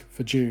flag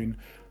for June,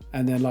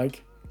 and then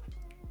like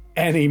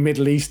any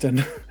Middle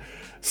Eastern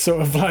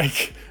sort of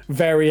like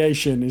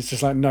variation is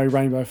just like no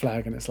rainbow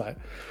flag, and it's like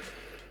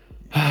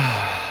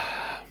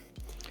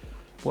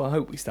what I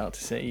hope we start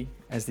to see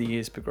as the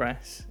years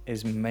progress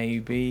is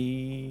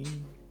maybe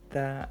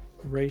that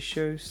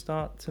ratio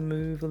start to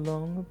move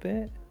along a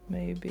bit,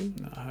 maybe.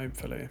 No,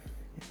 hopefully.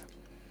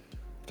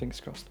 Fingers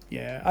crossed.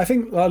 Yeah, I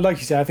think, like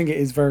you said, I think it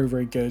is very,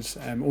 very good,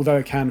 although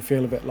it can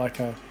feel a bit like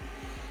a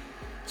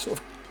sort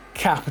of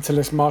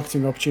capitalist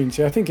marketing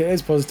opportunity. I think it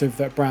is positive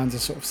that brands are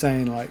sort of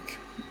saying like,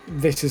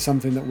 this is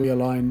something that we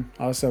align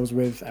ourselves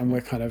with, and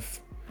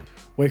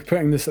we're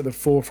putting this at the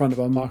forefront of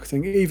our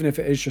marketing, even if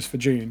it is just for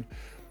June,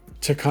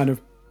 to kind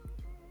of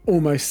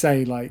almost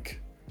say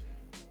like,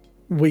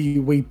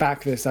 we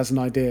back this as an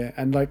idea.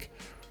 And like,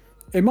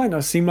 it might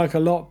not seem like a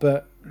lot,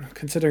 but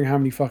considering how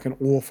many fucking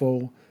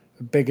awful,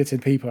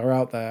 bigoted people are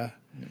out there,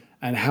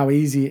 and how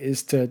easy it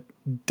is to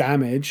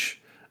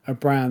damage a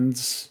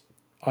brand's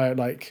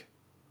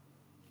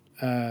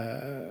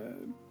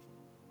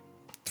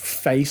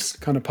face,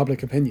 kind of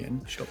public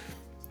opinion. Sure.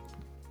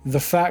 The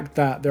fact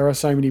that there are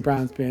so many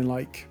brands being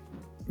like,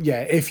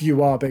 yeah, if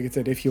you are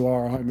bigoted, if you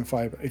are a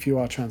homophobe, if you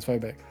are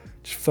transphobic,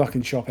 just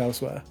fucking shop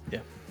elsewhere. Yeah.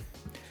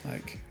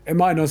 Like, it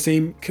might not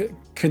seem,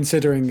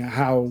 considering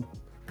how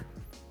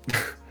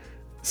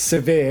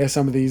severe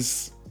some of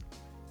these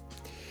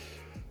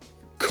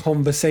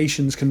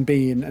conversations can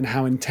be, and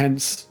how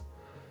intense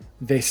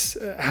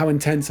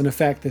an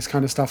effect this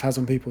kind of stuff has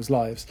on people's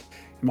lives.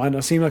 It might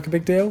not seem like a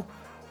big deal,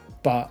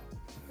 but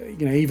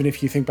even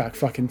if you think back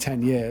fucking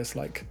 10 years,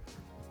 like,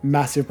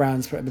 massive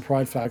brands putting the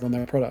pride flag on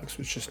their products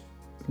was just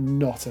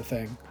not a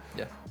thing.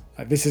 Yeah.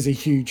 Like, this is a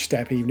huge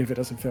step, even if it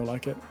doesn't feel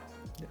like it.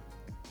 Yeah.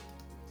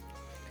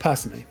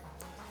 Personally,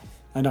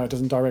 I know it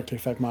doesn't directly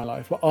affect my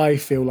life, but I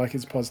feel like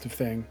it's a positive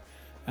thing,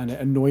 and it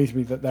annoys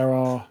me that there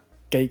are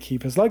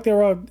gatekeepers, like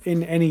there are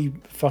in any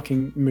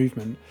fucking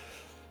movement.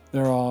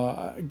 There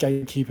are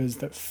gatekeepers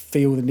that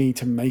feel the need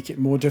to make it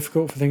more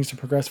difficult for things to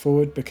progress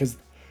forward because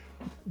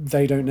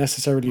they don't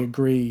necessarily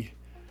agree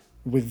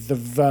with the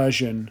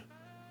version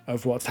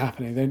of what's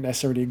happening. They don't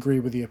necessarily agree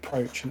with the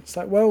approach. And it's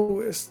like,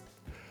 well, it's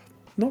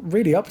not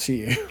really up to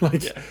you.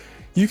 Like,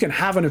 you can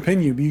have an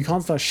opinion, but you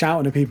can't start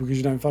shouting at people because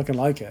you don't fucking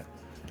like it.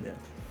 Yeah.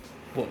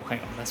 Well, hang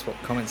on. That's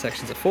what comment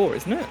sections are for,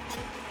 isn't it?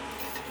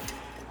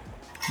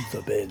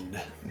 The bin.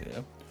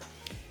 Yeah.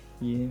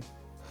 Yeah.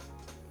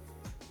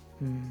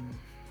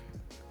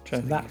 So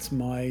that's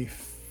my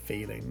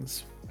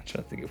feelings. I'm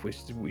trying to think if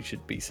we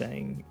should be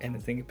saying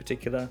anything in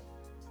particular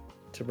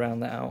to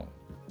round that out.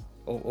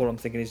 All I'm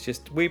thinking is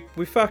just we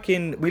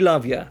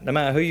love you, no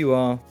matter who you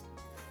are,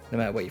 no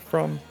matter where you're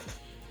from.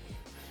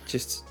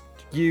 Just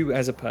you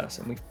as a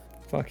person, we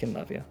fucking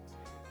love you.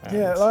 And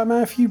yeah, like,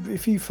 man,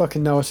 if you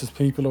fucking know us as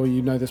people, or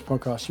you know this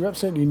podcast, you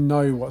absolutely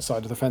know what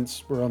side of the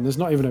fence we're on. There's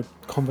not even a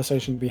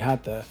conversation to be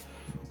had there.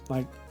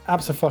 Like,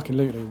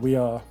 absolutely, we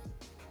are.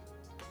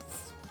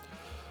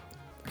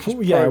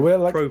 Yeah, we're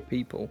like pro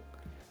people.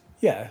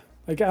 Yeah,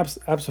 like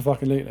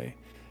absolutely.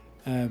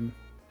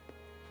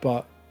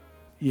 But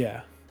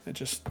yeah, it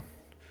just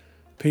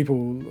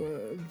people.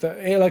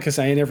 Like I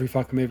say, in every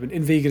fucking movement,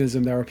 in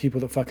veganism, there are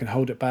people that fucking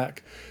hold it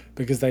back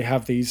because they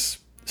have these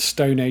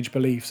Stone Age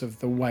beliefs of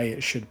the way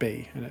it should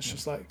be, and it's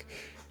just like,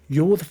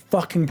 you're the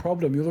fucking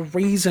problem. You're the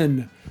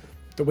reason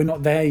that we're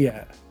not there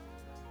yet.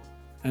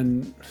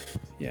 And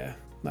yeah,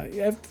 like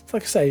I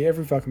say,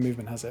 every fucking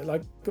movement has it.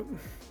 Like, I'm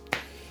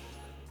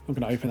not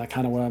going to open that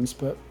can of worms,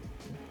 but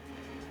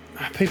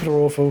people are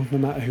awful no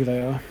matter who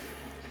they are.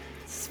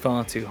 It's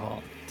far too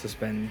hot to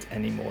spend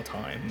any more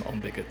time on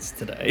bigots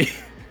today.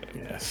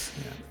 Yes.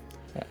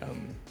 Yeah.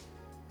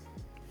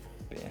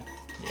 But yeah.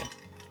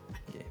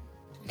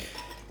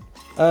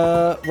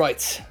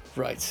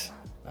 Right.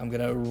 I'm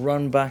going to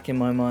run back in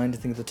my mind to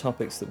think of the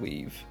topics that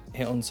we've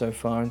hit on so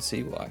far and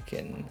see what I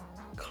can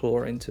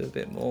claw into a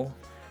bit more.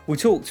 We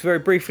talked very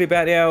briefly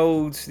about the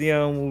old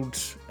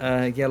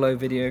yellow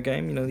video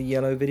game. You know, the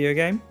yellow video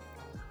game?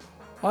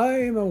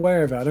 I'm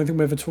aware of it. I don't think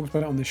we ever talked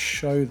about it on this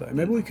show, though.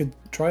 Maybe we could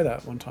try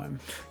that one time.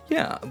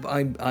 Yeah,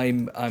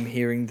 I'm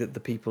hearing that the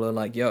people are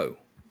like, yo,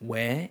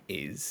 where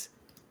is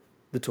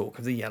the talk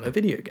of the yellow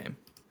video game?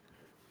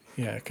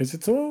 Yeah, because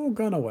it's all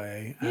gone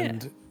away,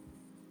 and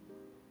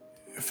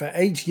for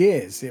 8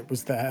 years it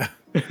was there.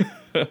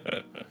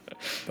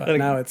 But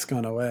now it's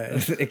gone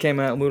away. It came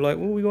out and we were like,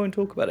 well, we won't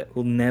talk about it.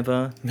 We'll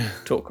never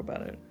talk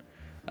about it.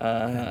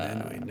 And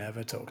then we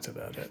never talked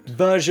about it.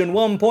 Version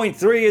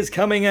 1.3 is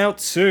coming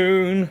out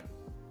soon.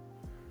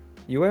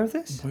 You aware of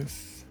this?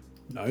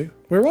 No.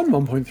 We're on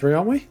 1.3,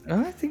 aren't we?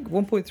 I think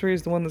 1.3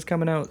 is the one that's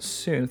coming out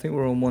soon. I think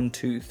we're on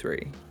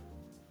 1.2.3.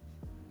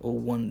 Or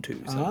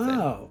 1.2 something.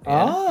 Oh.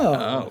 Yeah.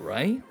 Oh. Oh,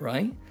 right.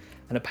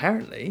 And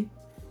apparently,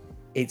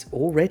 it's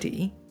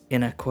already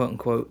in a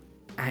quote-unquote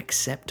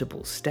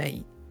acceptable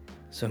state.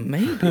 So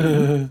maybe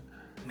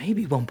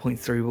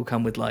 1.3 will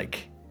come with,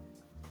 like,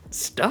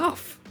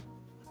 stuff.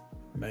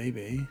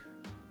 Maybe.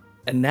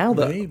 And now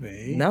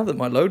that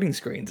my loading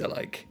screens are,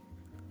 like,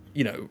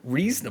 you know,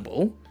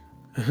 reasonable,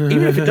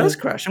 even if it does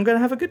crash, I'm going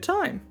to have a good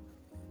time.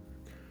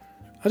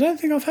 I don't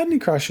think I've had any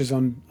crashes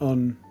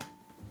on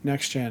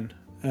next gen.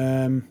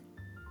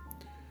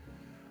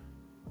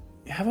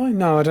 Have I?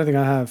 No, I don't think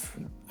I have.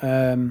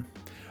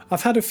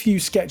 I've had a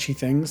few sketchy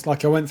things.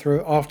 Like I went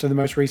through, after the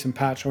most recent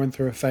patch, I went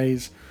through a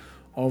phase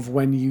of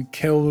when you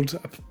killed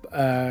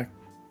a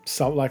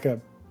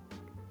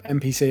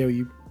NPC, or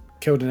you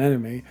killed an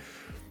enemy,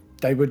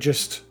 they would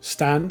just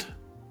stand.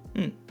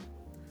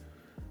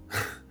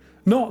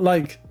 Not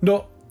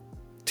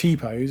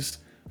T-pose.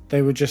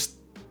 They would just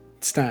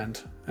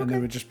stand, and they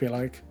would just be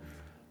like,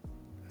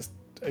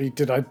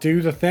 did I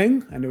do the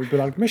thing? And it would be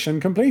like, mission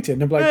completed.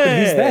 And I'm like, but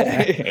he's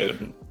there.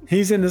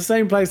 He's in the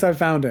same place I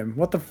found him.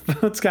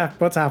 What's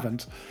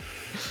happened?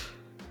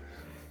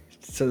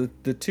 So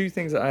the two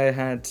things that I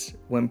had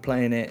when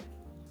playing it,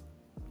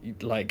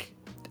 like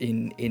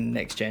in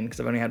next gen, because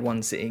I've only had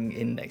one sitting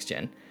in next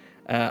gen,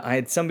 I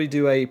had somebody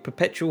do a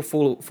perpetual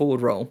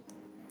forward roll,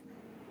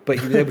 but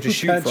he was able to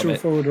shoot from it.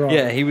 Forward roll.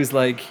 Yeah, he was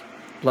like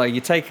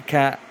you take a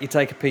cat, you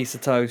take a piece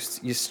of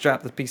toast, you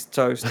strap the piece of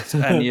toast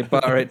and you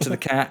butter it to the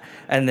cat,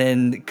 and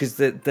then because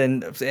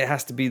then it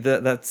has to be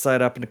that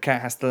side up and the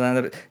cat has to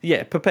land.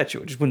 Yeah,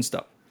 perpetual, just wouldn't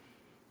stop.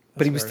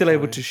 But he was still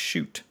able to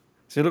shoot,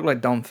 so he looked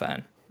like Dom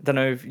Fan. I don't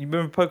know if you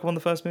remember Pokemon, the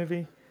first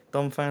movie.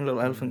 Dom Fan,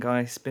 little elephant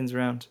guy, spins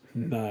around.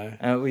 No.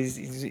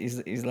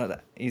 He's like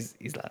that. He's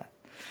like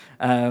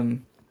that.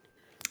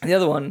 The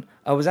other one,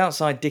 I was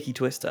outside Dickie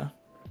Twister,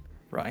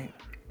 right,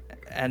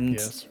 and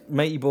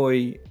matey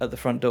boy at the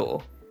front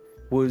door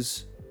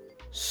was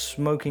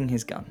smoking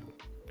his gun.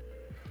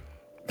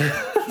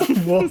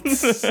 What?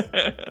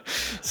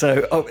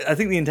 So I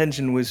think the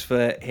intention was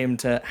for him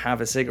to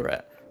have a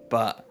cigarette,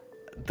 but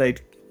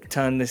they'd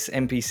turn this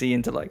NPC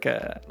into like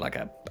a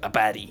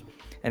baddie,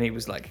 and he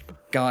was like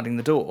guarding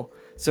the door.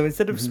 So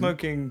instead of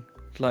smoking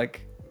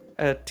like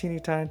a teeny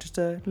tiny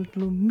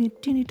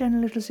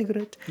little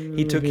cigarette,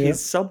 he took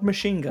his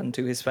submachine gun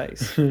to his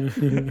face.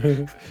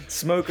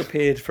 Smoke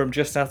appeared from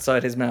just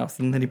outside his mouth,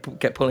 and then he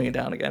kept pulling it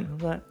down again. I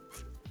was like,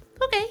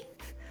 okay.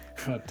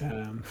 God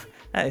damn.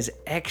 That is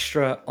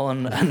extra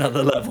on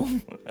another level.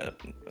 I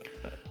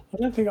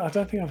don't think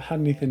I've had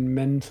anything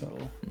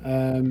mental.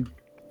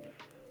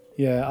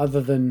 Yeah,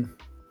 other than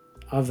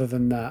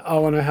that.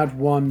 Oh, and I had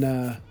one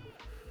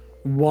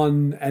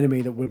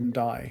enemy that wouldn't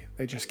die.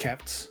 They just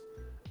kept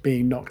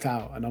being knocked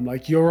out, and I'm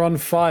like, "You're on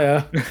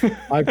fire!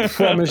 I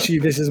promise you,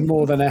 this is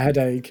more than a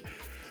headache."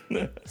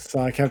 So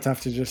I kept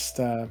having to just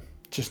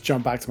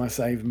jump back to my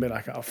save and be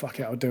like, "Oh fuck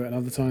it, I'll do it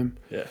another time."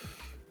 Yeah.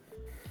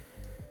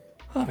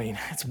 I mean,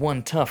 it's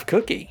one tough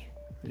cookie.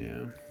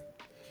 Yeah.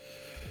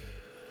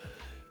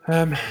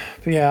 But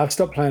yeah, I've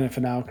stopped playing it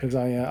for now because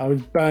I was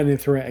burning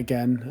through it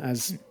again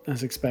as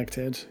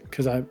expected.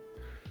 Because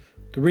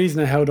the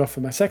reason I held off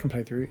for my second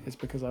playthrough is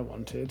because I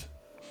wanted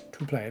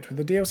to play it with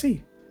the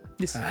DLC.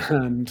 Yes.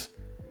 And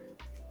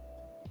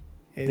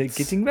They're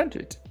getting around to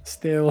it.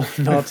 Still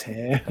not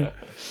here.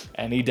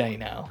 Any day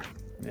now.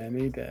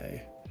 Any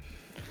day.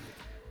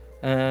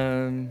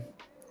 I'm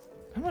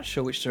not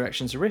sure which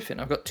directions to riff in.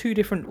 I've got two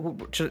different.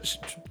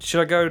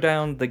 Should I go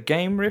down the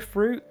game riff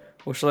route,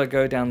 or should I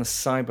go down the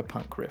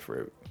cyberpunk riff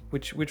route?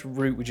 Which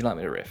route would you like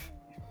me to riff?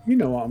 You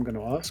know what I'm going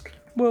to ask.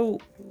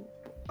 Well,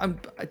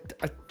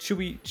 should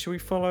we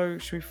follow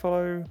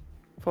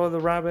the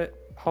rabbit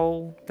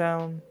hole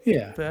down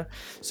there?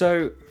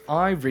 So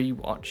I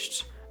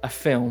rewatched a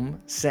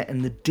film set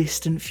in the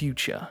distant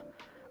future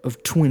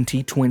of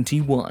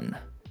 2021.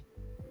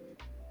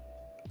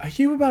 Are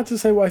you about to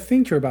say what I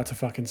think you're about to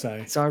fucking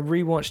say? So I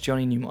rewatched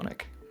Johnny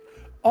Mnemonic.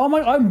 Oh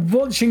my! I'm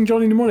watching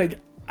Johnny Mnemonic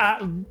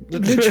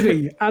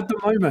literally at the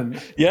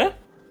moment. Yeah.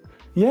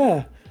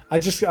 Yeah, I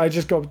just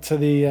got to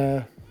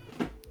the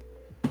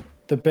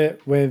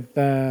bit with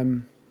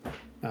no,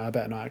 I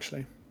better not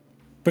actually,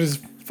 but it's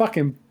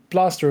fucking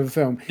blaster of a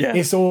film. Yeah.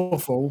 It's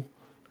awful,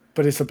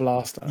 but it's a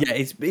blaster. Yeah,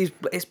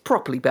 it's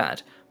properly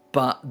bad,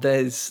 but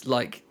there's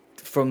like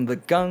from the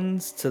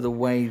guns to the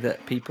way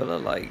that people are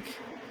like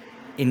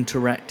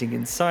interacting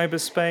in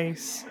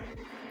cyberspace.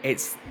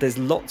 There's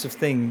lots of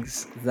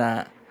things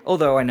that,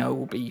 although I know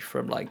will be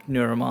from like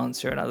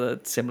Neuromancer and other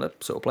similar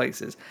sort of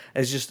places,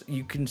 it's just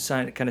you can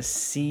kind of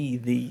see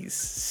these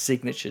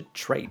signature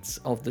traits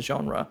of the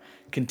genre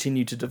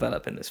continue to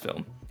develop in this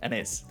film, and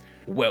it's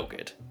well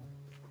good.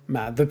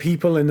 Man, the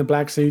people in the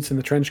black suits and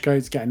the trench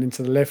coats getting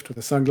into the lift with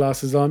the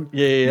sunglasses on.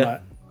 Yeah.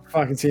 Like,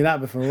 fucking seen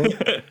that before.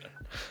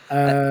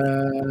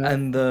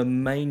 And the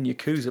main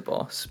Yakuza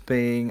boss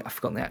being, I've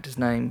forgotten the actor's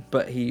name,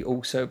 but he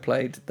also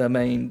played the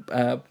main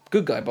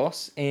good guy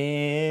boss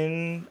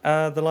in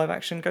the live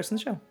action Ghost in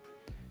the Shell.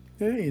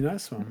 Yeah,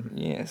 nice one.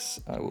 Yes,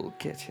 I will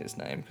get his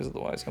name because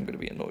otherwise I'm going to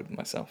be annoyed with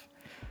myself.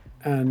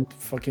 And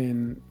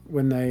fucking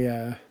when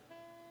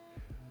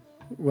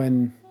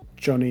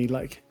Johnny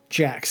like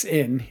jacks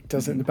in, he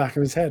does it in the back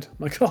of his head. I'm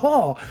like,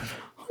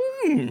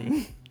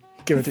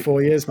 give it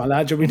 4 years, my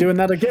lad. You'll be doing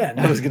that again.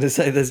 I was going to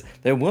say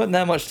there weren't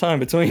that much time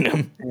between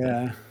them.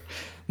 Yeah.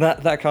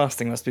 That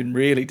casting must have been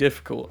really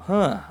difficult.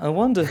 I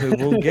wonder who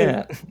we'll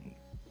get.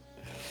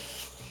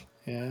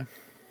 Yeah.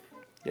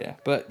 Yeah,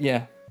 but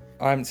yeah,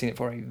 I haven't seen it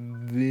for a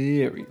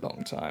very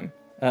long time.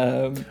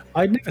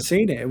 I'd never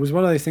seen it. It was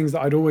one of those things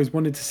that I'd always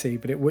wanted to see,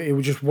 but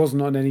it just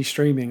wasn't on any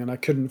streaming, and I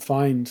couldn't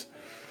find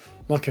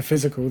like a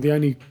physical. The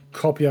only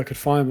copy I could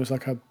find was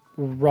like a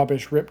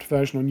rubbish ripped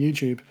version on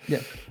YouTube. Yeah.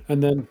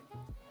 And then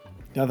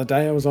the other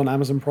day I was on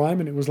Amazon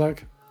Prime and it was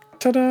like,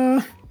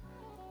 ta-da!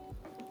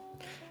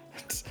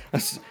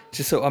 I'm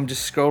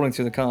just scrolling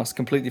through the cast,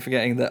 completely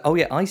forgetting that. Oh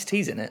yeah,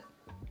 Ice-T's in it.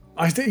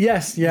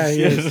 Yes, yeah,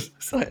 he is.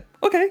 It's like,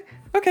 okay,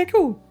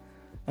 cool.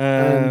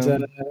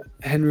 And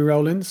Henry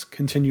Rollins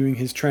continuing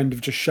his trend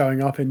of just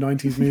showing up in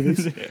 90s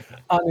movies,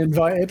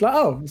 uninvited. Like,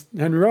 oh,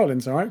 Henry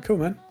Rollins, all right, cool,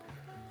 man.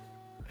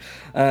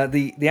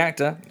 The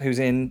actor who's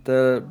in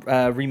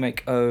the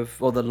remake of,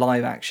 or the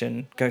live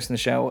action Ghost in the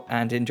Shell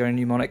and in Johnny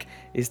Mnemonic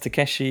is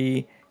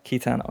Takeshi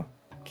Kitano.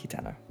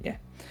 Yeah.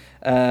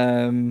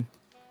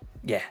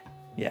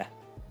 Yeah.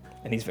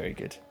 And he's very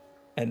good.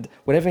 And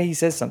whenever he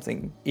says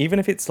something, even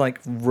if it's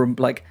like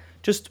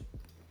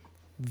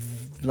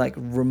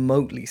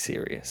remotely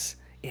serious,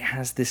 it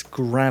has this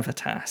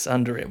gravitas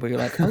under it where you're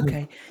like,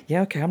 okay,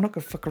 I'm not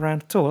gonna fuck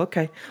around at all.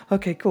 Okay,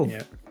 cool.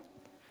 Yeah.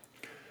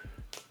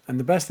 And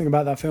the best thing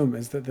about that film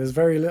is that there's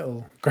very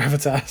little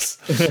gravitas.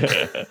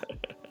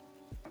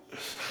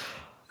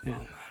 Yeah.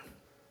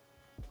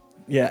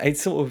 Yeah,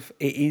 it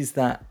is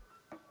that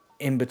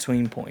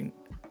in-between point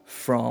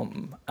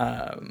from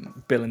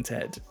Bill and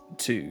Ted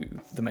to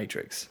The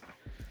Matrix,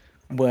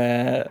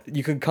 where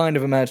you can kind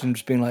of imagine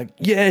just being like,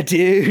 yeah,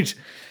 dude.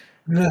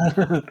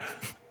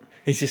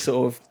 He's just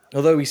sort of,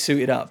 although he's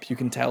suited up, you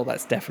can tell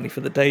that's definitely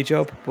for the day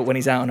job, but when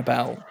he's out and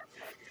about,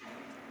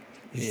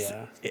 he's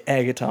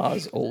air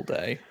guitars all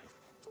day.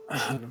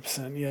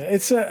 100%, yeah.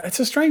 It's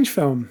a strange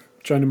film,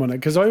 Johnny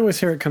Mnemonic, because I always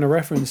hear it kind of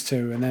referenced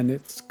to, and then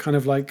it's kind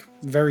of like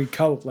very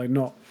cult, like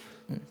not,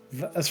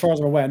 as far as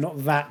I'm aware,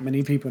 not that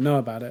many people know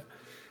about it,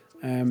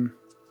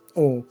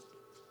 or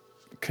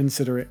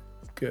consider it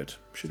good,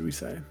 should we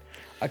say.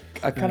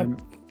 I kind of,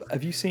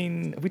 have we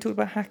talked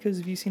about Hackers?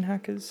 Have you seen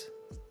Hackers?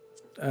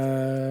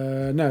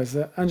 No, is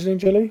that Angelina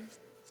Jolie?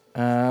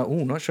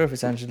 Not sure if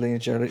it's Angelina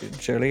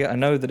Jolie. I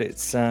know that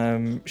it's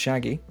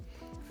Shaggy.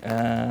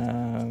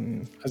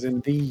 As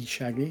in the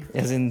Shaggy.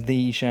 As in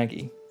the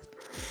Shaggy.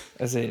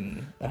 As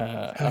in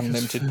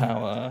unlimited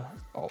power,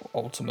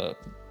 ultimate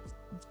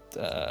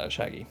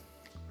Shaggy.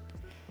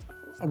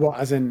 What?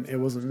 As in it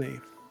wasn't me.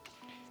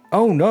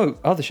 Oh no,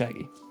 other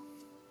Shaggy.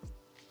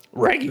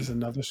 Reggie. There's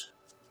another.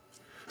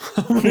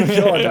 Oh my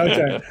god!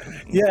 Okay.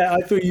 Yeah,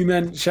 I thought you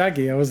meant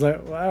Shaggy. I was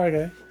like, well,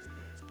 okay.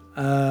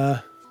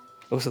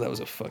 Also, that was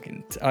a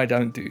fucking. I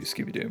don't do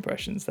Scooby Doo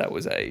impressions. That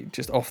was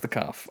just off the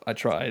cuff. I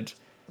tried.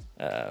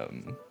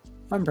 I'm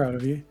proud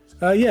of you.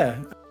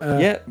 Yeah.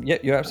 Yeah,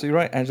 you're absolutely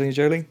right, Angelina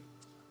Jolie.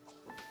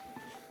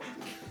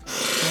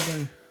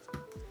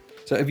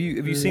 So have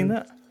you seen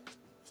that?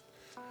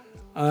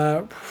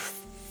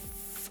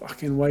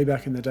 Fucking way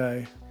back in the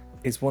day.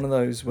 It's one of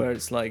those where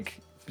it's like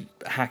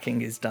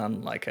hacking is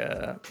done like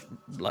a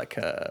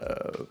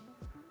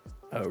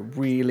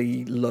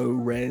really low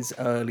res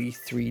early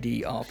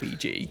 3D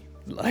RPG.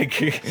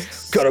 Like,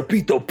 gotta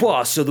beat the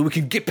boss so that we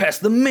can get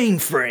past the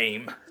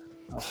mainframe.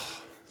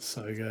 Oh,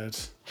 so good.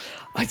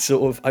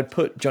 I'd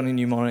put Johnny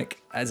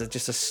Mnemonic as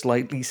just a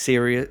slightly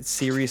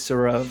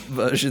seriouser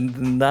version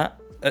than that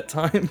at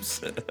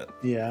times.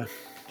 Yeah.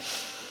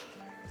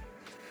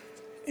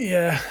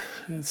 Yeah,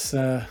 it's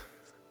but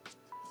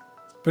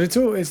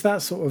it's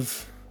that sort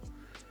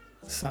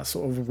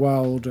of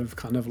world of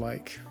kind of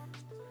like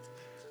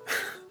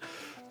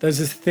there's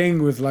this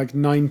thing with like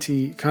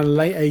 90 kind of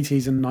late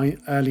 80s and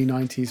early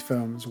 90s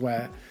films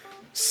where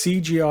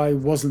CGI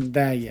wasn't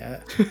there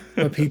yet,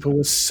 but people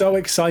were so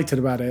excited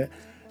about it,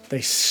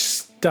 they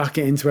stuck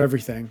it into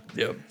everything.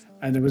 Yep.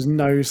 And there was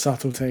no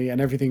subtlety, and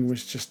everything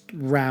was just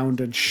round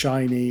and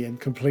shiny and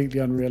completely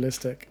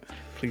unrealistic.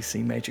 Please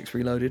see Matrix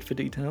Reloaded for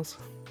details.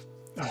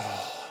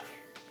 Oh,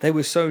 they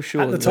were so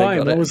sure. At the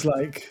time, I was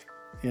like,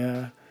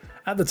 yeah.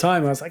 At the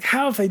time, I was like,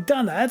 how have they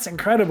done that? That's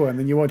incredible. And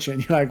then you watch it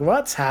and you're like,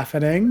 what's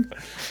happening?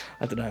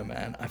 I don't know,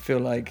 man. I feel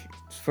like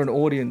for an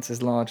audience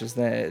as large as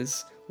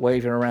theirs,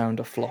 waving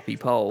around a floppy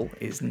pole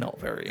is not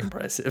very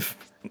impressive.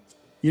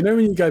 You know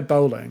when you go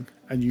bowling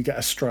and you get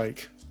a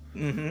strike?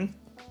 Mm-hmm.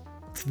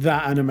 It's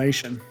that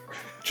animation.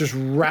 Just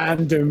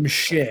random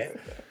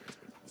shit.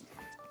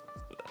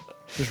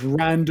 Just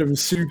random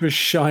super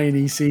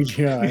shiny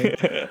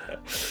CGI.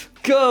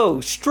 Go,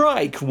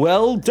 strike,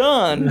 well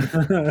done.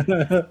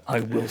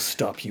 I will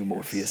stop you,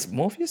 Morpheus.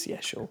 Morpheus?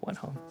 Yeah, sure, why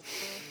not?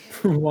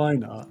 Why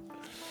not?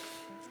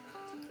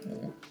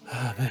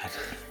 Oh, man.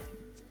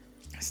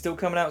 Still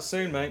coming out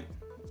soon, mate.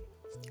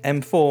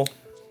 M4.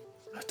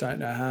 I don't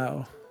know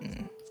how.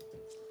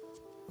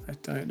 I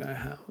don't know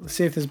how. Let's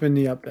see if there's been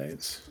any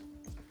updates.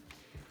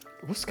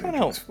 What's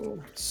coming out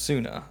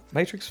sooner?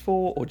 Matrix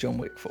 4 or John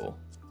Wick 4?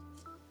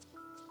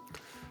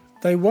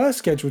 They were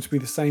scheduled to be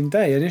the same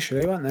day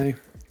initially, weren't they?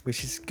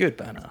 Which is good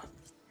banner.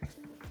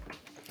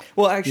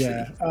 Well, actually,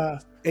 yeah.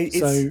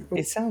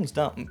 it sounds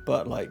dumb,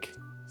 but like,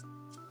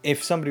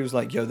 if somebody was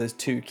like, "Yo, there's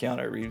 2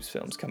 Keanu Reeves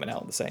films coming out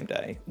on the same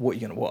day. What are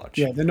you gonna watch?"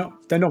 Yeah, they're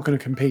not going to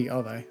compete,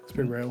 are they? Let's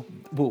be real.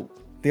 Well,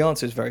 the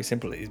answer is very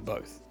simple. It is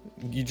both.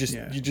 You just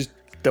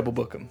double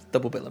book them,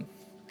 double bill them.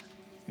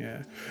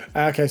 Yeah.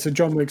 Okay, so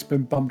John Wick's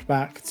been bumped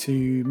back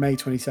to May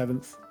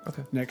 27th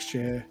next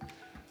year,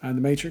 and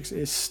The Matrix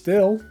is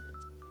still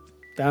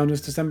down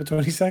as December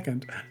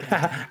 22nd.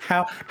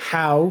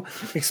 How?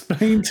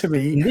 Explain to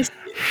me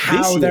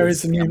how there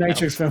is a new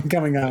Matrix film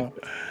coming out.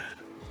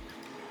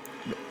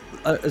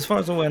 As far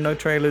as I'm aware, no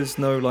trailers,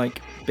 no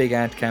like big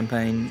ad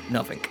campaign,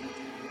 nothing.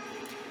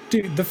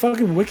 Dude, the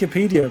fucking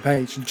Wikipedia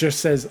page just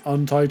says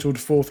untitled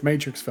 4th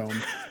Matrix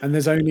film, and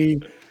there's only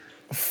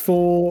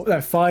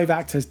 5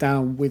 actors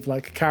down with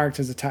like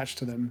characters attached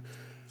to them,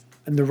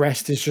 and the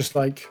rest is just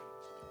like,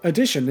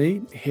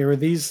 additionally, here are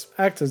these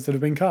actors that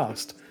have been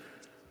cast.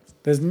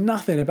 There's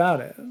nothing about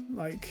it.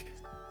 Like,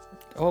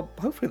 well,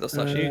 hopefully they'll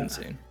start shooting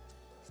soon.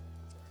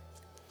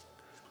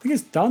 I think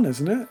it's done,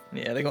 isn't it?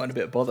 Yeah, they got in a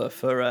bit of bother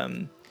for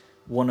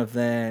one of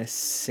their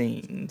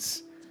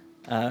scenes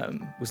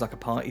was like a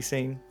party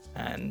scene,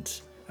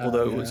 and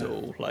although it was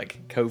all like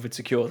COVID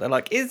secure, they're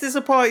like, "Is this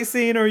a party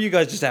scene, or are you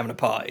guys just having a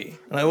party?"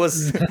 And I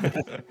was,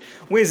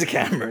 "Where's the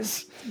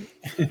cameras?"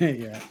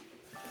 Yeah.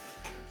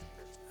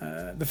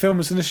 The film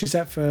was initially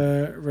set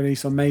for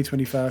release on May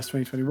 21st,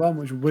 2021,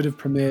 which would have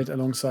premiered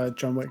alongside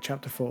John Wick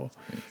Chapter 4.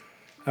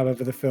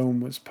 However, the film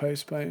was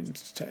postponed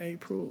to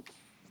April.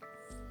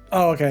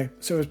 Oh, okay.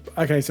 So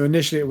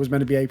initially it was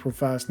meant to be April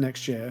 1st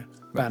next year,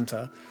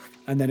 banter,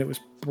 and then it was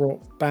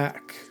brought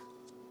back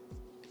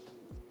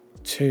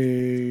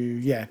to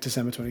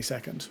December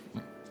 22nd.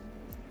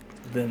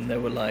 Then they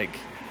were like,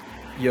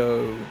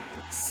 "Yo,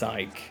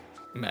 psych,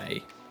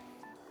 May."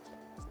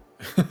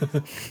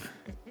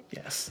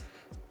 Yes.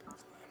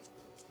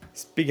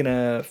 Speaking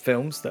of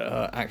films that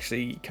are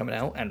actually coming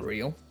out and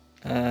real,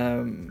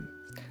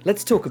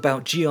 let's talk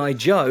about G.I.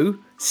 Joe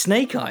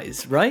Snake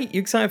Eyes, right?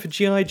 You excited for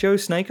G.I. Joe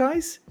Snake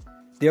Eyes?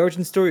 The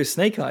origin story of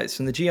Snake Eyes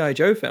from the G.I.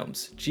 Joe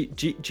films.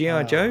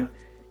 G.I. Joe?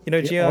 You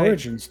know, The GI.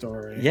 origin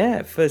story.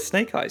 Yeah, for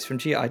Snake Eyes from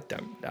GI. I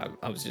don't know.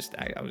 I was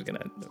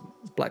gonna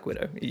Black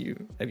Widow.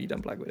 Have you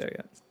done Black Widow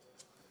yet?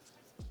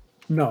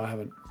 No, I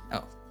haven't. Oh,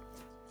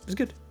 it was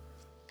good.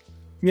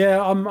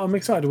 Yeah, I'm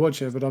excited to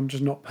watch it, but I'm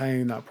just not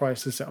paying that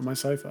price to sit on my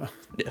sofa.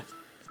 Yeah.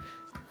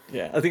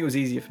 Yeah, I think it was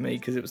easier for me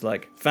because it was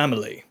like,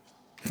 family,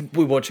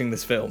 we're watching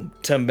this film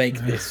to make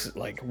this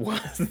like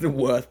worth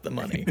the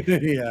money.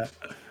 Yeah.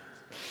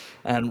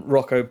 And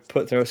Rocco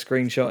put through a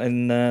screenshot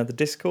in the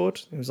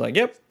Discord. It was like,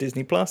 yep,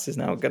 Disney Plus is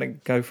now going to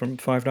go from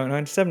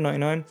 $5.99 to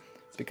 $7.99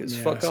 because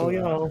Yeah, fuck I saw all that.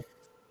 y'all.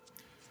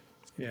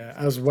 Yeah,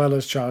 as well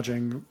as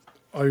charging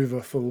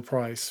over full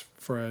price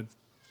for a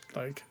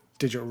like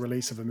digital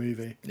release of a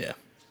movie. Yeah.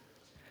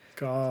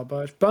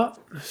 Garbage. But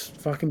it's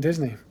fucking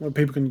Disney. What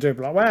people can do?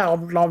 Be like, well,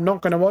 I'm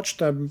not going to watch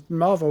the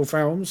Marvel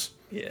films.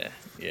 Yeah,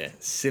 yeah.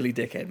 Silly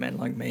dickhead men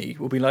like me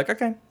will be like,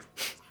 okay,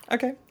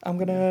 I'm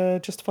going to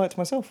justify it to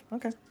myself.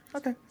 Okay.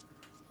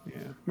 Yeah.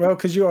 Well,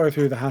 because you are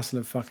through the hassle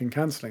of fucking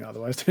cancelling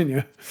otherwise, don't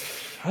you?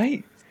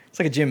 Right? It's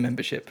like a gym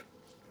membership.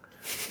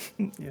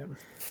 Yeah.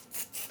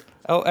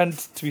 Oh, and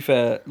to be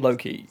fair,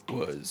 Loki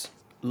was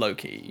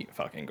low-key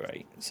fucking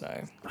great,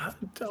 so...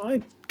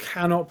 I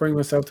cannot bring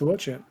myself to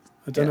watch it.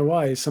 I don't know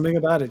why. Something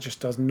about it just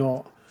does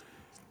not.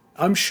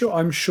 I'm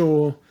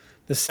sure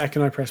the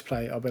second I press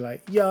play, I'll be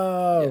like,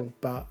 yo. Yeah.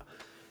 But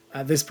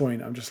at this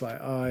point, I'm just like,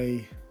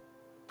 I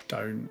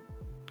don't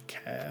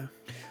care.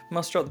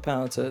 Muster up the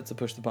power to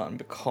push the button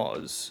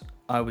because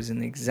I was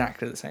in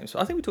exactly the same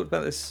spot. I think we talked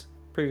about this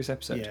previous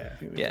episode. Yeah, I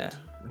think we Yeah,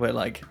 did. where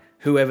like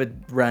whoever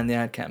ran the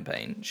ad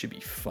campaign should be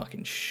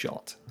fucking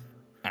shot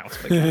out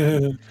of a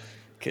cannon.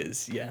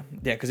 Because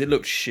it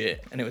looked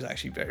shit and it was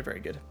actually very, very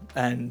good.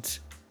 And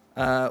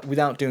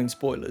without doing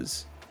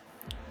spoilers,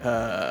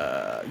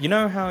 you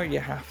know how you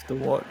have to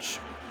watch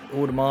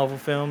all the Marvel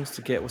films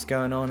to get what's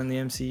going on in the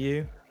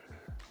MCU?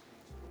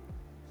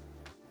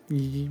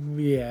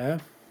 Yeah.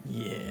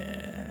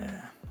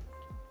 Yeah.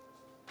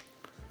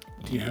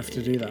 Do you have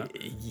to do that?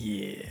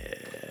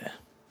 Yeah.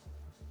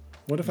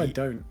 What if I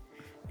don't?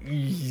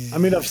 I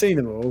mean, I've seen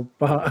them all,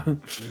 but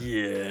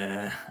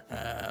Yeah.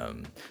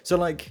 So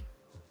like,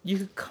 you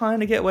could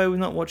kind of get away with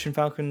not watching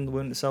Falcon and the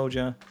Winter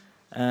Soldier,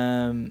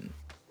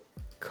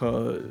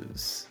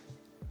 because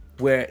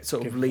where it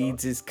sort of Give it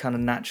leads is kind of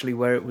naturally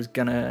where it was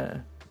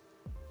gonna,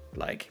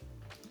 like,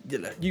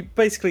 you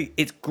basically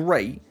it's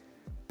great,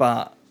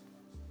 but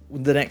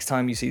the next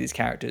time you see these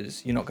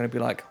characters, you're not going to be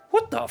like,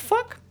 what the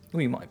fuck?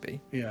 Well, you might be.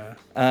 yeah.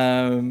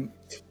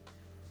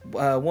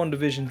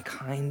 WandaVision,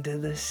 kind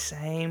of the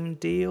same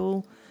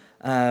deal.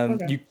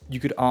 Okay. You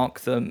could arc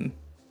them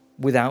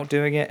without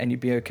doing it and you'd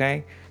be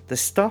okay. The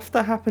stuff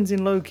that happens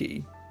in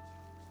Loki,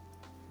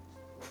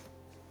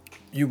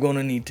 you're going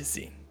to need to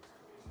see.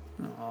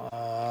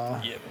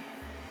 Yeah.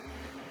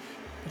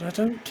 But I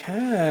don't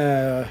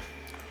care.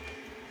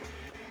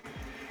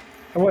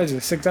 Oh, what is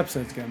it? 6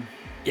 episodes again?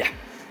 Yeah.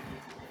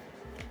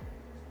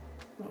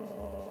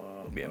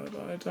 Yeah. But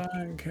I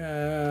don't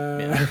care.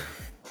 Yeah.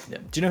 Yeah.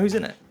 Do you know who's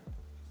in it?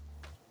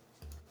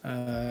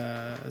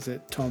 Is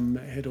it Tom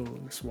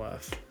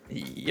Hiddlesworth?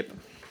 Yep.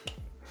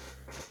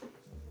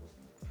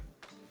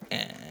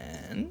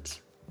 And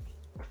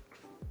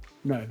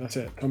No, that's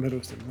it. Tom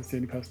Hiddleston. That's the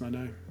only person I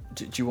know.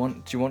 do you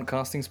want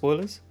casting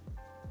spoilers?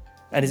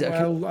 And is it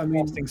okay Well, I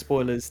mean- casting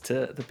spoilers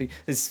to the people?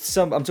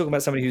 I'm talking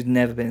about somebody who's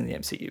never been in the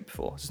MCU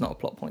before. It's not a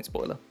plot point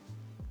spoiler.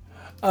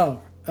 Oh,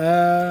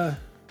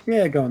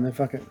 yeah, go on then.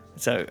 Fuck it.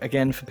 So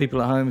again, for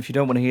people at home, if you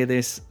don't want to hear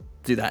this,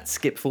 do that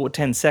skip forward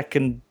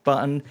 10-second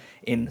button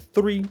in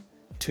 3,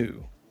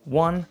 2,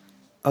 1.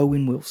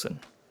 Owen Wilson.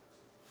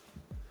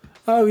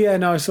 Oh yeah,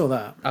 no, I saw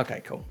that.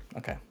 Okay, cool.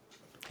 Okay,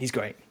 he's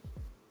great.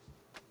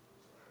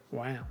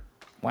 Wow.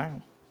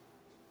 Wow.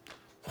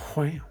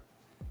 Wow.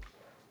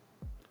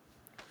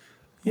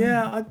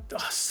 Yeah,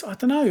 I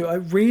don't know. I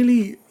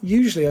really,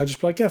 usually I just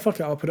be like, yeah, fuck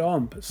it, I'll put it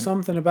on. But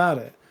something about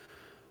it,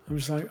 I'm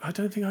just like, I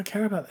don't think I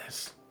care about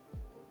this.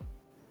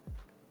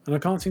 And I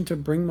can't seem to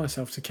bring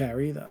myself to care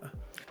either.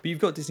 But you've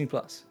got Disney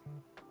Plus,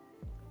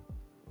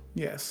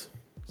 Yes,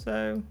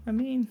 so I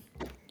mean,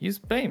 you're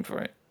paying for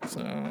it.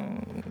 So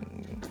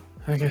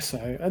I guess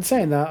so. And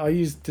saying that, I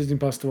used Disney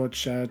Plus to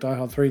watch Die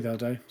Hard 3 the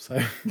other day. So,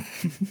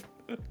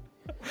 did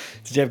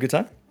you have a good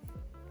time?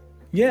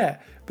 yeah,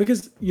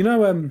 because, you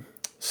know,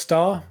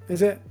 Star,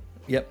 is it?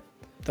 Yep.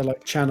 The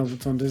like channel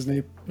that's on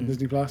Disney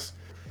Plus,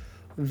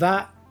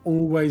 that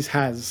always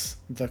has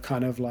the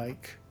kind of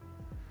like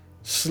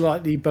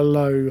slightly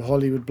below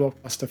Hollywood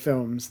blockbuster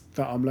films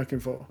that I'm looking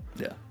for.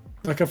 Yeah.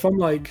 Like if I'm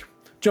like,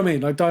 do you know what I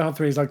mean? Like Die Hard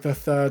 3 is like the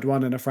third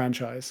one in a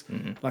franchise.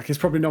 Like it's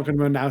probably not going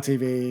to be on Now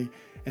TV.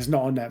 It's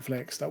not on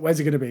Netflix. Like where's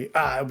it going to be?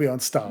 It'll be on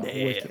Star.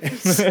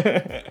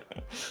 Wicked.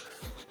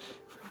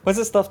 What's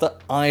the stuff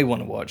that I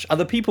want to watch?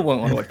 Other people won't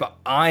want to watch, but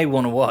I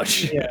want to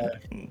watch. Yeah.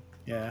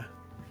 Yeah.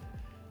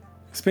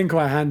 It's been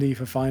quite handy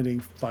for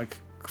finding like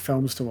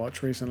films to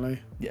watch recently.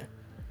 Yeah.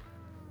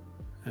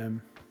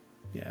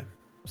 Yeah.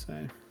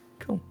 So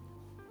Cool.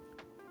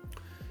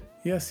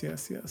 yes.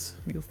 Yes.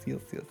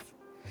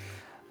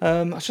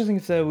 I was trying to think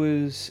if there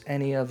was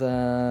any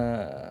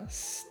other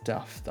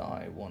stuff that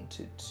I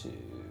wanted to.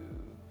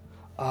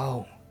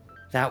 Oh,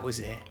 that was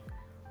it.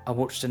 I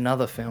watched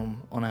another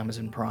film on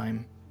Amazon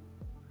Prime.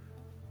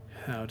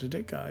 How did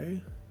it go?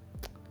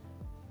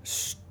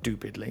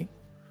 Stupidly.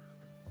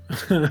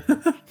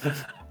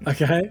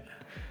 Okay.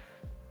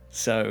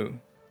 So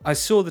I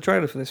saw the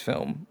trailer for this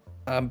film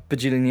a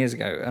bajillion years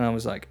ago, and I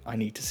was like, I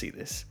need to see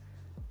this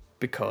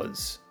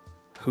because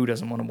who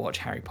doesn't want to watch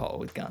Harry Potter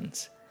with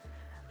guns?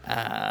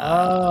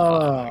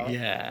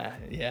 Yeah.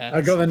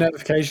 I got the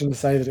notification to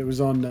say that it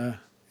was on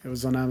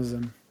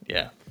Amazon.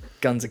 Yeah,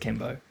 Guns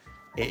Akimbo.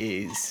 It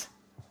is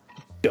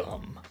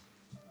dumb,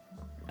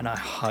 and I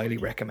highly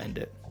recommend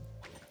it.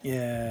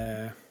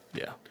 Yeah.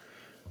 Yeah.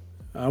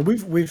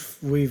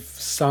 We've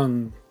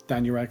sung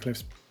Daniel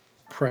Radcliffe's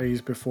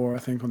praise before, I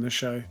think, on this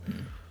show,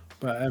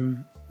 but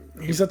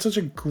he's had such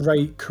a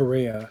great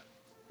career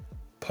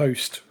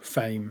post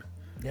fame.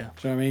 Yeah.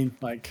 Do you know what I mean?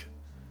 Like,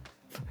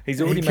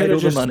 He's already he made could've all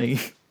the just- money.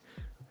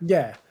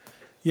 yeah,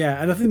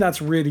 and I think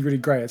that's really, really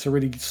great. It's a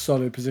really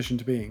solid position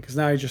to be in because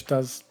now he just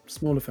does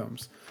smaller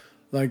films.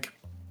 Like,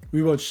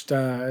 we watched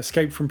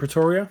Escape from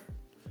Pretoria,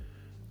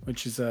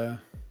 which is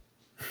a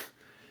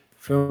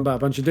film about a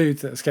bunch of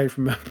dudes that escape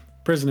from a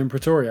prison in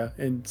Pretoria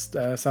in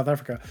South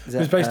Africa. Is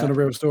It's that, based on a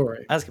real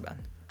story. Azkaban.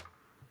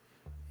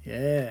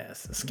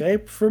 Yes,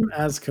 Escape from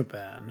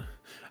Azkaban.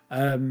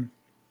 And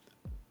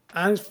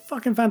it's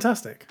fucking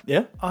fantastic.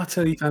 Yeah.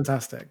 Utterly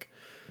fantastic.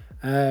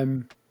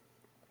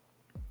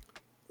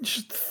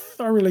 Just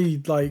thoroughly,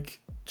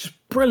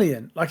 just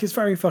brilliant. Like, it's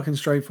very fucking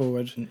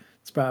straightforward.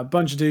 It's about a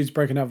bunch of dudes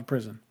breaking out of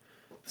prison.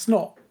 It's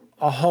not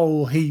a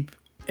whole heap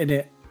in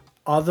it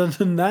other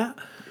than that.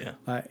 Yeah.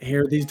 Like,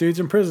 here are these dudes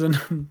in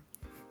prison.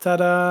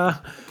 Ta-da!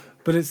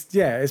 But it's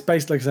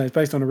based, like I say, it's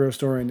based on a real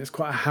story, and it's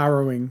quite a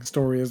harrowing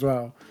story as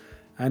well.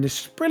 And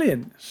it's just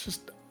brilliant. It's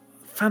just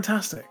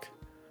fantastic.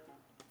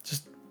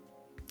 Just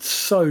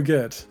so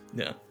good.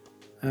 Yeah.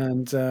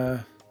 And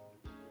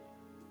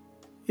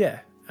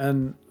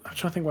and I'm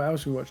trying to think what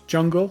else we watched.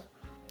 Jungle,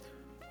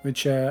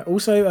 which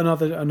also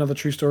another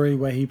true story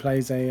where he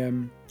plays a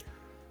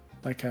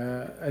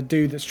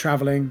dude that's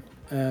traveling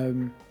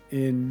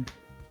in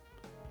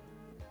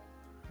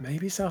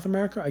maybe South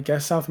America. I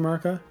guess South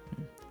America.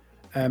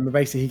 But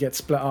basically he gets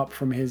split up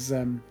from his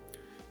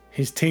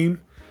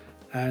team,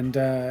 and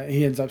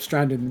he ends up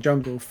stranded in the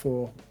jungle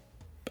for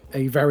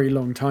a very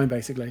long time,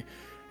 basically,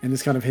 and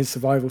it's kind of his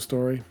survival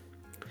story.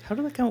 How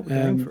did they come up with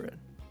the name for it?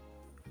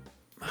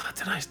 I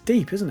don't know, it's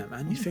deep, isn't it,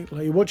 man? You think,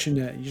 like, you're watching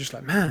it, you're just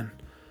like, man,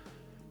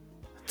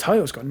 the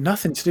title's got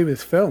nothing to do with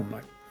film.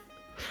 Like,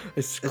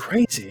 it's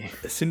crazy.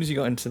 As soon as you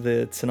got into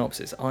the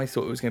synopsis, I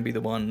thought it was going to be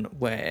the one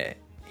where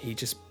he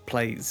just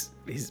plays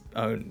his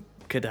own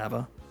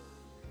cadaver.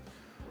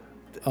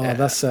 Oh,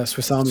 that's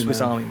Swiss Army Swiss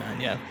Man. Army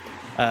Man,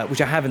 yeah. Which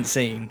I haven't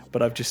seen,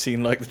 but I've just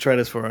seen like the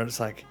trailers for it, and it's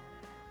like,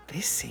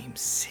 this seems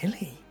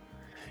silly.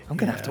 I'm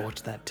gonna have to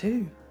watch that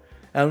too.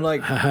 And I'm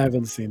like, I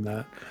haven't seen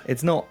that.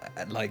 it's not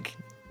like,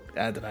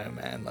 I don't know,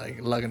 man. Like,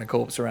 lugging a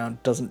corpse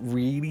around doesn't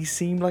really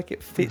seem like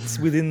it fits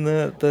within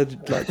the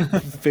like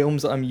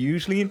films that I'm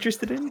usually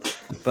interested in.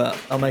 But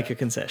I'll make a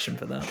concession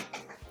for that.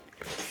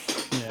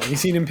 Yeah, have you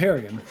seen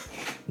Imperium?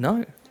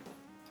 No,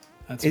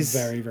 That's Is-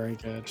 very, very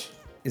good.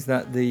 is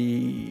that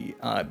the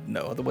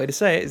no other way to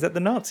say it? Is that the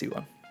Nazi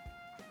one?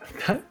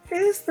 That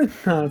is the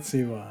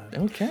Nazi one.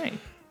 Okay.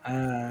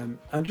 I'm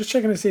just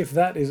checking to see if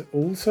that is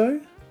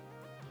also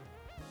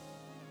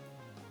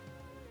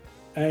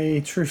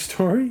a true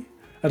story.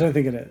 I don't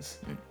think it is.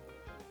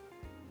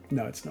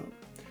 No, it's not.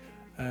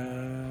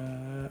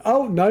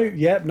 Oh no,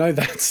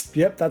 that's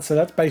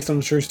based on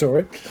a true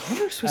story. I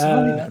wonder if Swiss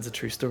Army Man's a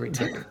true story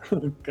too.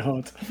 Oh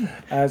God,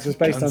 it's just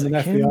based on an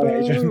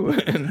FBI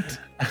agent. And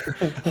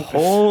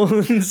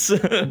horns.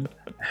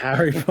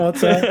 Harry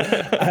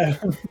Potter,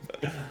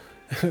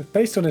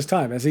 based on his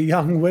time as a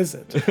young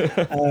wizard.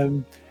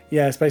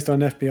 It's based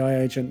on an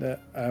FBI agent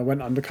that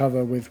went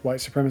undercover with white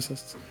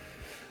supremacists.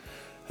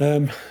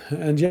 And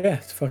yeah,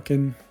 it's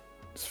fucking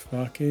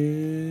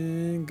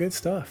good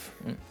stuff.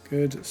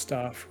 Good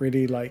stuff.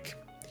 Really, like,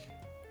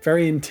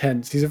 very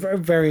intense. He's a very,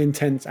 very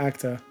intense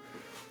actor.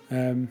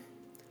 And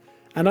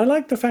I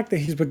like the fact that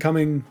he's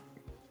becoming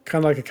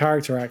kind of like a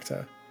character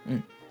actor.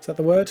 Is that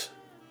the word?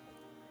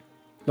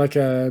 Like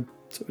a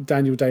sort of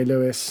Daniel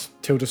Day-Lewis,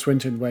 Tilda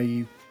Swinton, where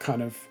you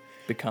kind of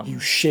Become. you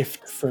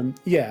shift from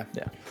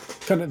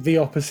kind of the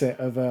opposite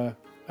of an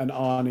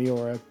Arnie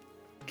or a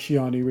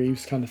Keanu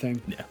Reeves kind of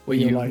thing. Yeah. Well,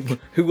 You're you like,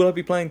 who will I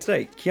be playing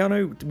today?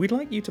 Keanu. We'd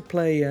like you to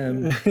play yeah.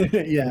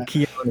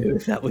 Keanu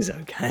if that was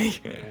okay.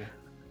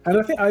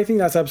 And I think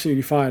that's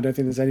absolutely fine. I don't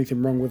think there's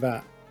anything wrong with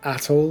that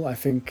at all. I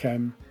think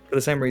For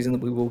the same reason that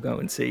we will go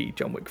and see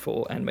John Wick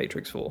 4 and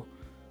Matrix 4.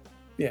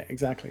 yeah,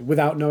 exactly.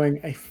 Without knowing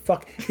a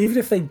fuck, even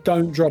if they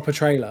don't drop a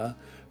trailer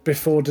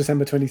before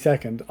December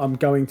 22nd, I'm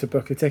going to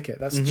book a ticket.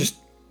 That's just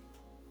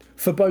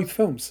for both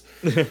films.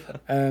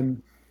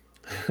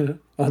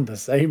 On the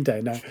same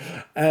day, no.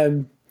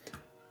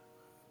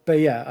 But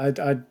yeah,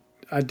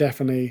 I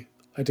definitely,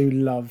 I do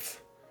love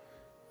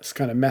as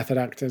kind of method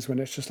actors when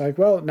it's just like,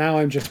 well, now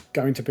I'm just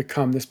going to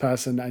become this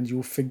person, and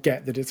you'll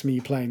forget that it's me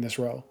playing this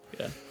role.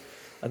 Yeah,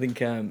 I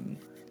think I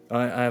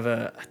have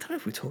a. I don't know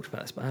if we talked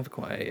about this, but I have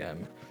quite a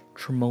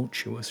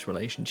tumultuous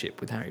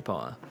relationship with Harry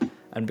Potter,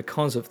 and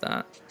because of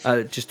that,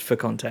 just for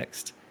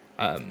context,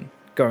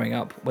 growing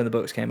up when the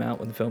books came out,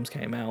 when the films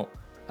came out,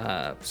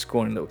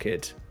 scrawny little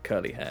kid,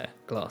 curly hair,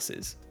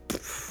 glasses.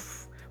 It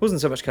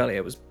wasn't so much curly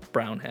hair; it was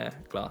brown hair,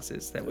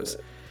 glasses. There was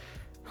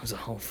a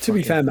whole. To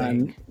be fair, thing.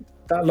 man,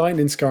 that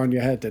lightning scar on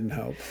your head didn't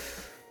help.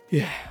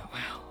 Yeah,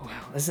 wow.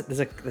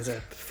 There's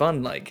a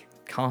fun like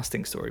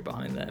casting story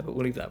behind there, but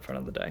we'll leave that for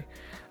another day.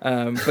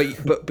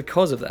 But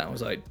because of that, I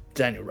was like,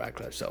 Daniel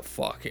Radcliffe's a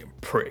fucking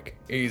prick.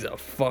 He's a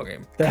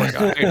fucking prick.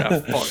 I hate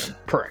that fucking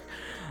prick.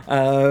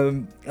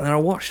 And then I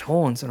watched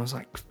Horns, and I was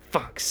like,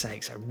 fuck's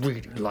sakes, I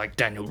really like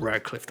Daniel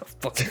Radcliffe, the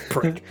fucking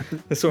prick.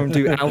 I saw him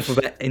do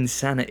Alphabet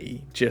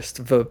Insanity just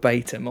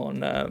verbatim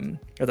on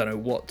I don't know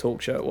what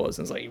talk show it was.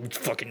 And I was like,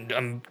 fucking,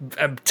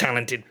 I'm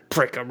talented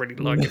prick. I really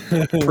like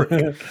him,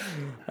 prick.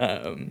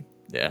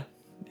 Yeah,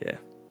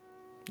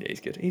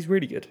 he's good. He's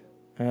really good.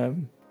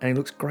 And he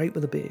looks great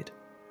with a beard.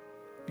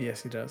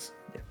 Yes, he does.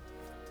 Yeah.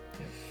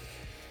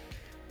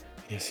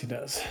 Yes, he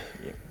does.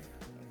 Yeah.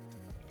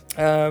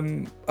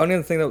 Only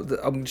other thing that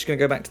I'm just going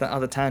to go back to that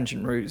other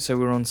tangent route. So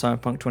we're on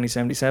Cyberpunk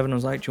 2077. I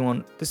was like, do you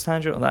want this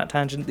tangent or that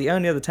tangent? The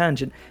only other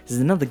tangent is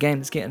another game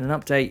that's getting an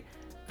update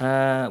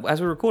as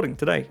we're recording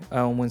today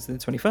on Wednesday the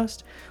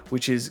 21st,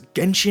 which is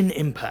Genshin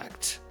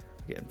Impact.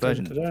 Yeah,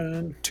 version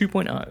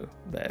 2.0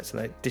 there. So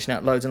they're dishing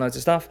out loads and loads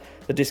of stuff.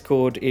 The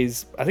Discord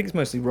is, I think it's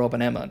mostly Rob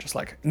and Emma, just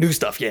like, new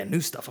stuff. Yeah,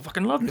 new stuff. I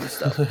fucking love new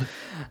stuff.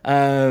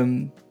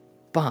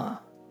 But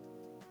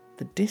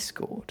the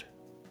Discord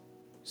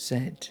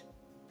said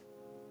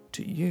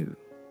to you,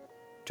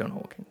 John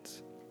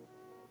Hawkins,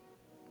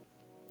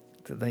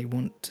 that they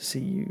want to see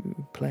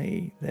you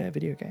play their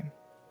video game.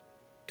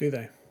 Do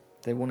they?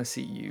 They want to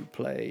see you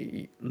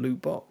play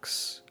Loot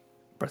Box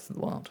Breath of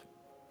the Wild.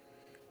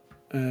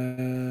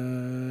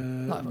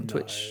 Live on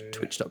Twitch,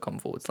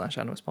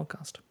 twitch.com/Animus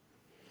Podcast.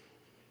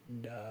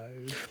 No.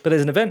 But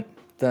there's an event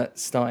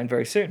that's starting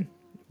very soon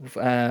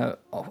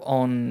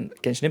on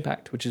Genshin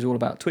Impact, which is all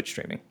about Twitch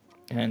streaming.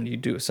 And you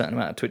do a certain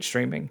amount of Twitch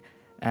streaming,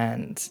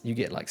 and you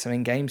get like some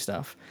in-game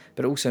stuff,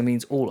 but it also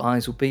means all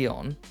eyes will be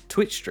on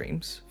Twitch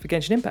streams for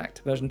Genshin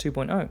Impact version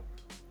 2.0.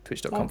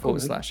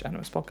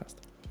 Twitch.com/Animus Podcast.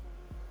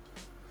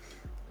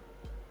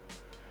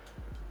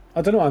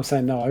 I don't know why I'm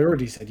saying no. I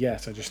already said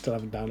yes. I just still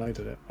haven't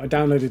downloaded it. I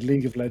downloaded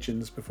League of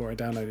Legends before I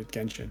downloaded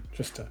Genshin,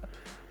 just to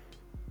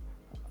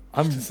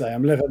say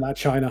I'm living that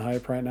China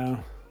hype right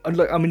now.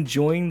 Look, I'm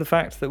enjoying the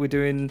fact that we're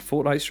doing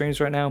Fortnite streams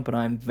right now, but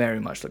I'm very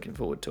much looking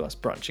forward to us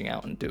branching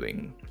out and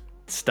doing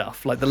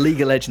stuff like the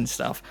League of Legends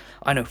stuff.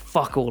 I know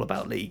fuck all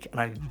about League,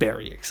 and I'm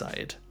very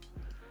excited.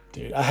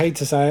 Dude, I hate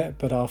to say it,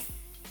 but our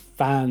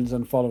fans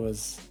and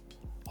followers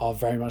are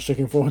very much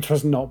looking forward to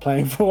us not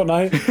playing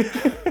Fortnite.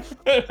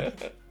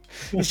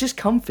 It's just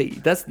comfy.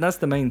 That's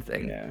the main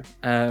thing. Yeah.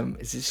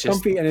 It's just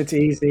comfy and it's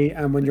easy.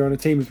 And when you're on a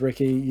team with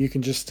Ricky, you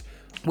can just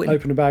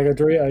open a bag of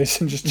Doritos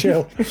and just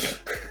chill.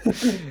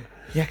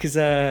 Yeah, because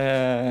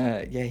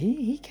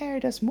he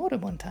carried us more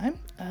than one time.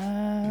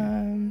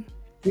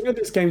 You know,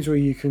 there's games where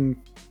you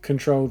can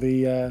control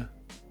the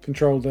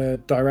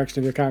direction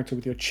of your character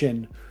with your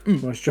chin,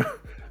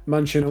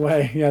 munching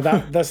away. Yeah,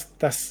 that's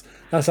us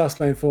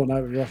playing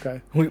Fortnite with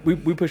Rocco.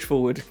 We push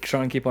forward,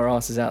 try and keep our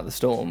asses out of the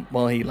storm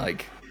while he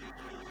like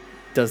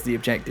does the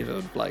objective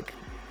of like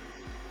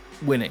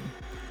winning.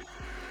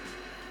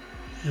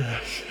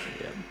 Yes.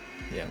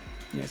 Yeah.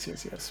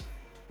 Yes.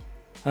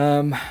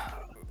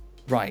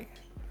 Right.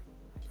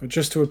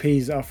 Just to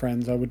appease our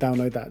friends, I would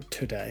download that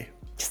today.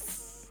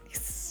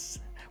 Yes.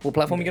 What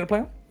platform are you going to play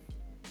on?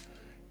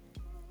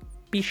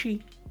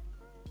 PC?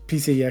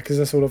 PC, yeah, because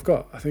that's all I've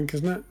got, I think,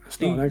 isn't it? It's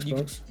not on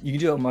Xbox. You can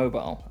do it on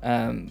mobile,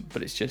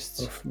 but it's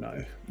just...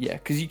 no. Yeah,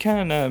 because you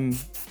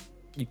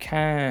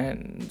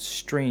can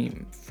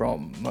stream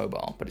from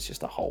mobile, but it's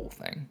just a whole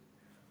thing.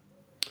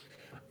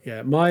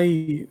 Yeah,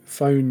 my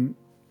phone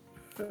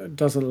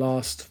doesn't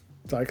last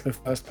like the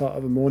first part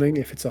of the morning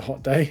if it's a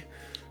hot day.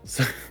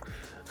 So...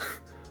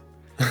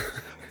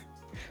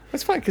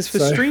 That's fine, because for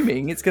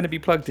streaming, it's going to be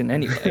plugged in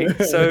anyway,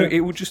 so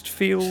it will just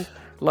feel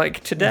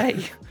like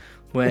today,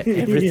 where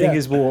everything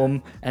is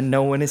warm and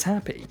no one is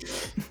happy.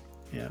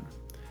 Yeah.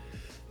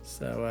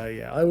 So,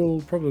 I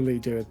will probably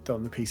do it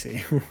on the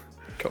PC.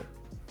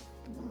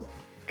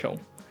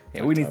 Cool.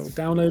 Yeah, I'll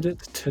download it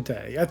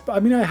today. I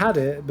mean, I had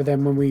it, but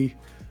then when we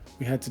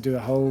had to do a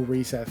whole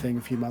reset thing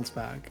a few months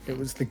back, it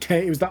was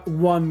that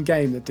one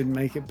game that didn't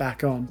make it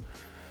back on.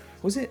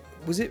 Was it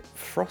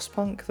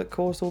Frostpunk that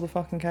caused all the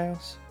fucking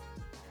chaos?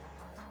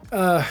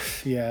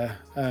 Yeah.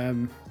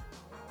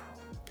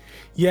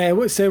 Yeah, it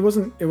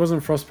wasn't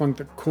Frostpunk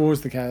that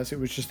caused the chaos. It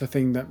was just the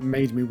thing that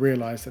made me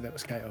realise that there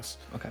was chaos.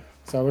 Okay.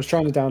 So I was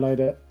trying to download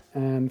it,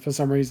 and for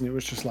some reason it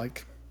was just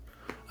like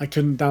I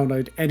couldn't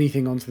download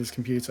anything onto this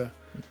computer.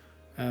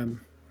 And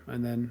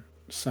then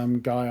some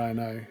guy I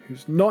know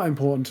who's not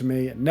important to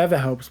me and never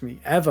helps me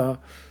ever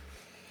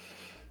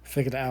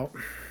Figured it out.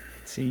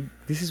 See,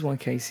 this is why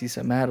Casey's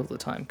so mad all the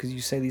time, because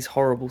you say these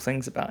horrible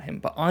things about him.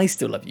 But I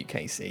still love you,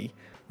 Casey,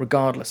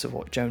 regardless of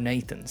what Joe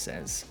Nathan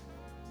says.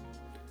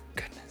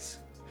 Goodness.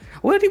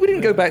 Well, we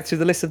didn't go back through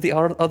the list of the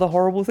other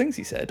horrible things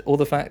he said, or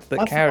the fact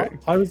that Carrie...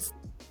 I was...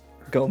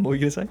 Go on, what were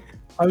you going to say?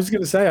 I was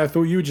going to say, I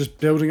thought you were just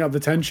building up the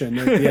tension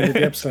at the end of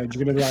the episode.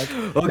 You're going to be like,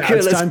 okay,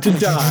 it's time to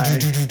die.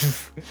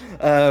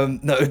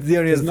 No, the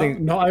only other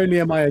thing... Not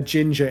only am I a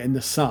ginger in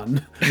the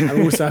sun,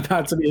 I'm also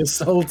about to be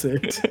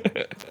assaulted.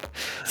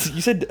 So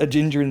you said a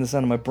ginger in the sun,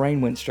 and my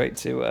brain went straight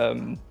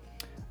to...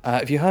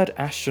 have you heard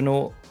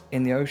Astronaut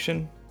in the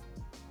Ocean?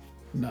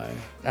 No.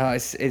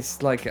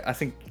 It's like, I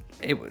think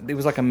it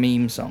was like a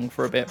meme song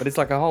for a bit, but it's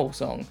like a whole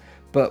song.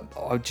 But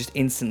I just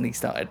instantly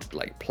started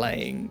like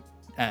playing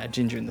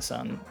Ginger in the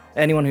Sun.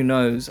 Anyone who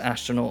knows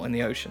Astronaut in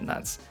the Ocean,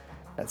 that's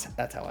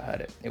how I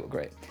heard it. It was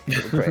great.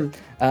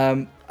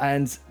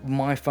 And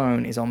my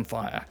phone is on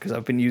fire because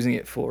I've been using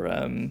it for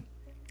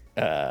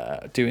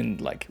doing,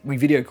 like, we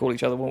video call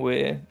each other when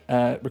we're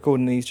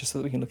recording these just so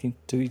that we can look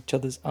into each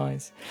other's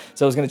eyes.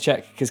 So I was going to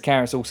check because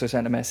Karis also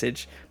sent a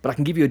message, but I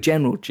can give you a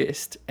general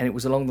gist, and it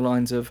was along the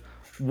lines of,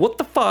 what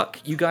the fuck?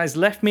 You guys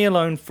left me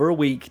alone for a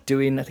week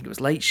doing, I think it was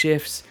late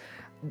shifts.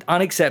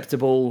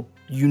 Unacceptable.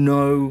 You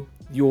know,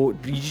 you're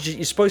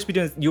supposed to be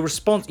doing your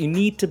response. You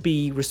need to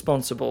be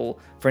responsible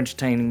for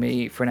entertaining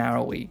me for an hour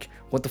a week.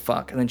 What the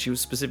fuck? And then she was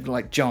specifically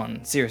like,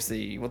 John,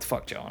 seriously, what the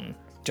fuck, John?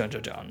 John,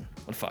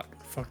 what the fuck?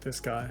 Fuck this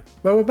guy.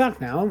 Well, we're back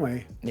now, aren't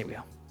we? Here we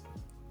are.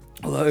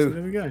 Although, so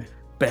there we go.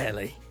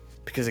 Barely,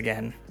 because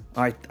again,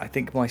 I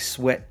think my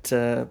sweat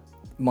to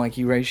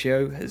Mikey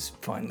ratio has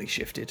finally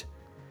shifted.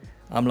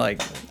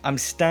 I'm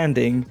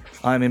standing,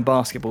 I'm in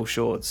basketball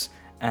shorts,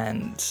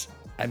 and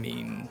I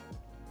mean,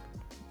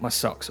 my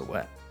socks are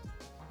wet.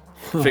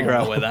 Figure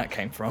out where that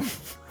came from.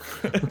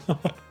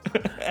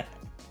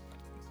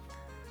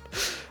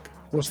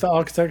 What's the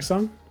Architect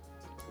song?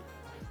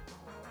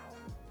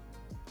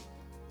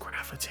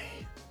 Gravity.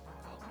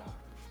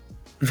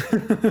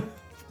 I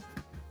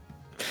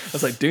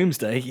was like,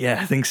 Doomsday? Yeah,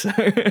 I think so.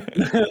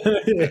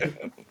 Yeah.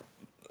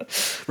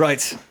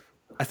 Right.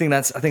 I think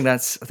that's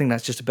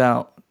just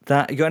about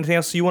that. You got anything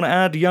else you want to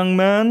add, young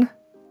man?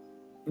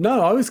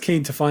 No, I was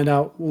keen to find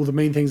out all the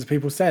mean things that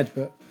people said,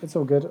 but it's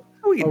all good.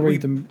 I'll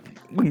read them.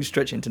 We can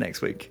stretch into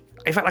next week.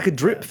 In fact, I could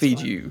drip feed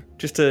you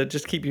just to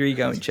keep your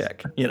ego in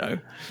check, you know.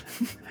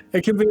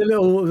 It can be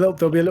there'll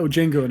be a little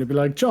jingle and it'll be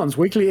like, John's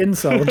weekly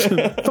insult.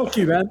 Fuck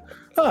you, man.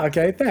 Oh,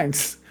 okay,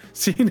 thanks.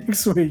 See you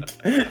next week.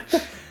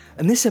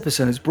 And this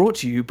episode is brought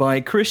to you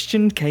by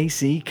Christian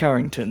Casey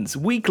Carrington's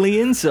Weekly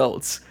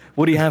Insults.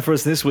 What do you have for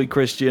us this week,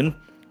 Christian?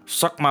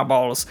 Suck my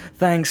balls.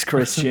 Thanks,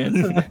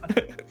 Christian.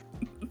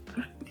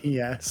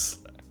 Yes.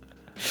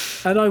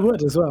 And I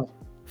would as well.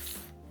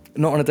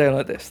 Not on a day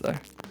like this, though.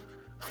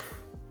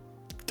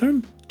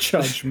 Don't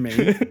judge me.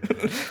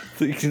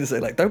 So you can say,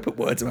 like, don't put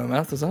words in my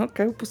mouth. I was like,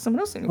 okay, we'll put someone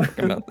else in your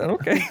fucking mouth then,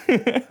 okay.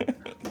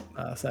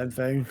 Same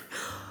thing.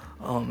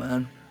 Oh,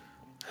 man.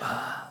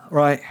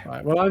 Right.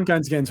 Well, I'm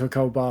going to get into a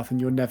cold bath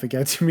and you're never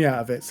getting me out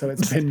of it. So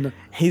it's been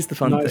Here's the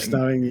fun nice thing.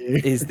 knowing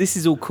you. This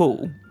is all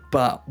cool,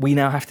 but we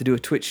now have to do a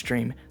Twitch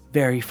stream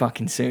very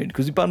fucking soon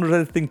because we bundled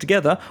everything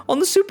together on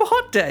the super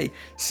hot day.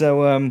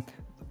 So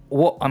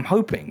what I'm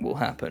hoping will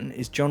happen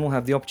is John will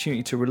have the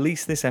opportunity to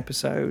release this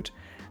episode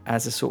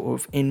as a sort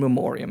of in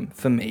memoriam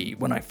for me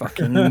when I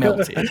fucking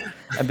melted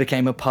and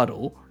became a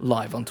puddle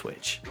live on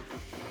Twitch.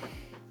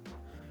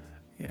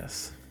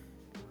 Yes.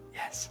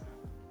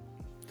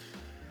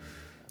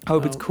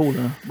 Hope it's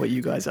cooler where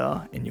you guys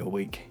are in your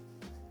week.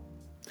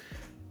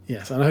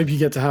 Yes, and I hope you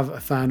get to have a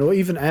fan or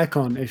even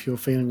aircon if you're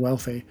feeling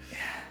wealthy. Yeah.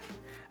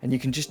 And you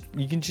can just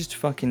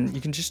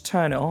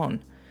turn it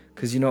on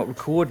because you're not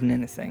recording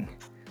anything.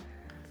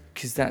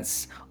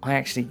 Because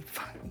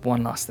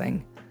one last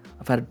thing.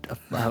 I've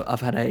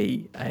had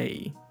a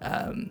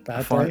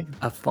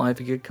 5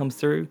 gig come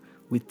through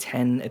with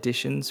 10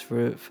 additions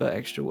for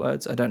extra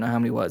words. I don't know how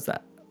many words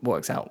that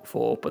works out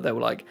for, but they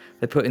were like,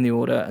 they put in the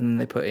order and then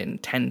they put in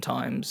 10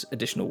 times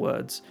additional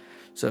words.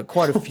 So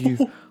quite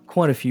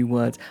a few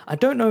words. I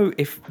don't know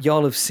if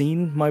y'all have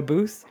seen my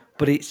booth,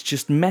 but it's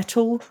just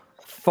metal,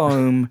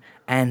 foam,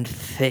 and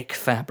thick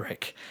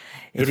fabric.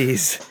 It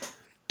is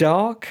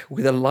dark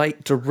with a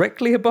light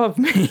directly above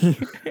me.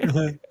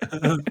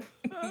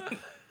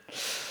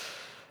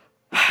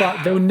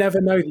 But they'll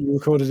never know that you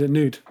recorded it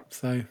nude,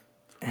 so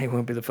it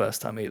won't be the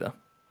first time either.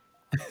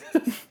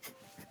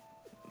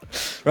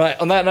 Right,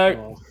 on that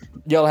note,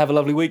 y'all have a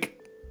lovely week.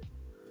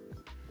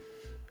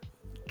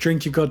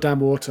 Drink your goddamn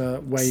water,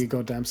 wear your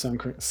goddamn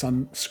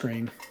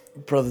sunscreen.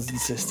 Brothers and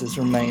sisters,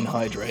 remain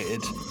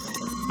hydrated.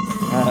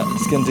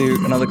 Just going to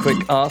do another quick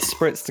arse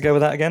spritz to go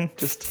with that again.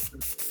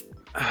 Just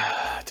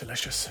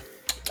delicious.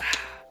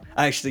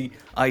 Actually,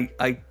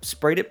 I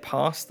sprayed it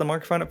past the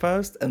microphone at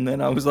first, and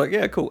then I was like,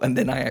 yeah, cool. And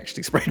then I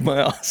actually sprayed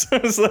my ass. I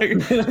was like,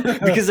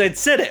 because I'd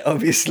said it,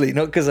 obviously,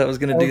 not because I was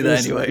going to do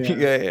that anyway.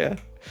 Yeah.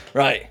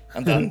 Right,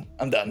 I'm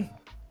done.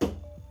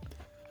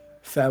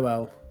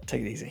 Farewell.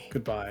 Take it easy.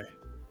 Goodbye.